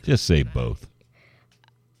real accurate? Just say both.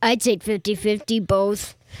 I'd say 50-50,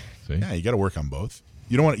 both. See? Yeah, you got to work on both.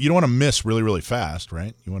 You don't want to miss really, really fast,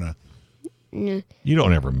 right? You want to. No. You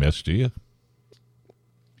don't ever miss, do you?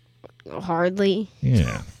 Hardly.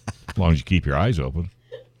 Yeah, as long as you keep your eyes open,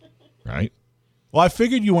 right? Well, I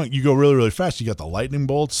figured you go really, really fast. You got the lightning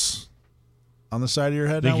bolts on the side of your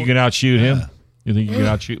head. Think you can outshoot him? You think you can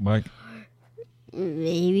outshoot Mike?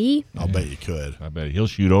 Maybe. I'll bet you could. I bet he'll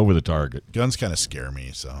shoot over the target. Guns kind of scare me,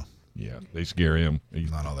 so. Yeah, they scare him.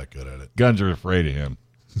 He's not all that good at it. Guns are afraid of him.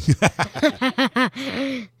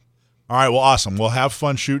 All right, well, awesome. We'll have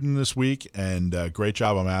fun shooting this week, and great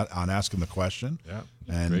job on asking the question. Yeah,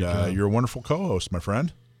 and you're a wonderful co-host, my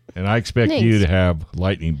friend. And I expect you to have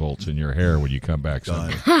lightning bolts in your hair when you come back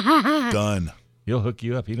Sunday. Done. He'll hook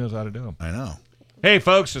you up. He knows how to do them. I know. Hey,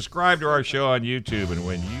 folks, subscribe to our show on YouTube, and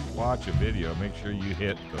when you watch a video, make sure you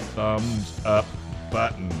hit the thumbs up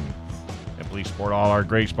button. And please support all our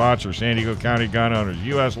great sponsors: San Diego County Gun Owners,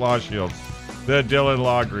 U.S. Law Shield, the Dillon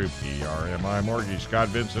Law Group, PRMI Mortgage, Scott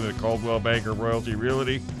Vincent at Coldwell Banker Royalty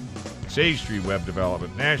Realty, Sage Street Web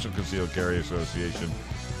Development, National Concealed Carry Association,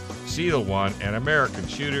 Seal One, and American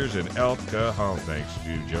Shooters in El Cajon. Thanks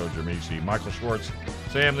to Joe Germisi, Michael Schwartz,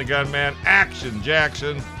 Sam the Gunman, Action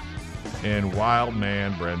Jackson, and Wild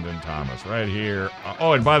Man Brendan Thomas right here.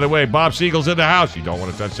 Oh, and by the way, Bob Siegel's in the house. You don't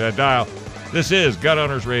want to touch that dial. This is Gun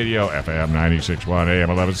Owners Radio, FM 96.1, AM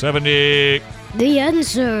 1170. The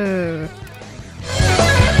answer.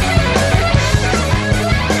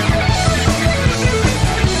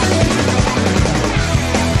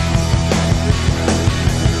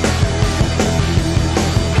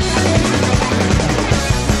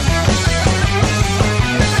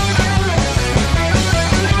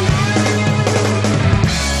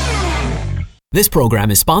 This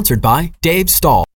program is sponsored by Dave Stahl.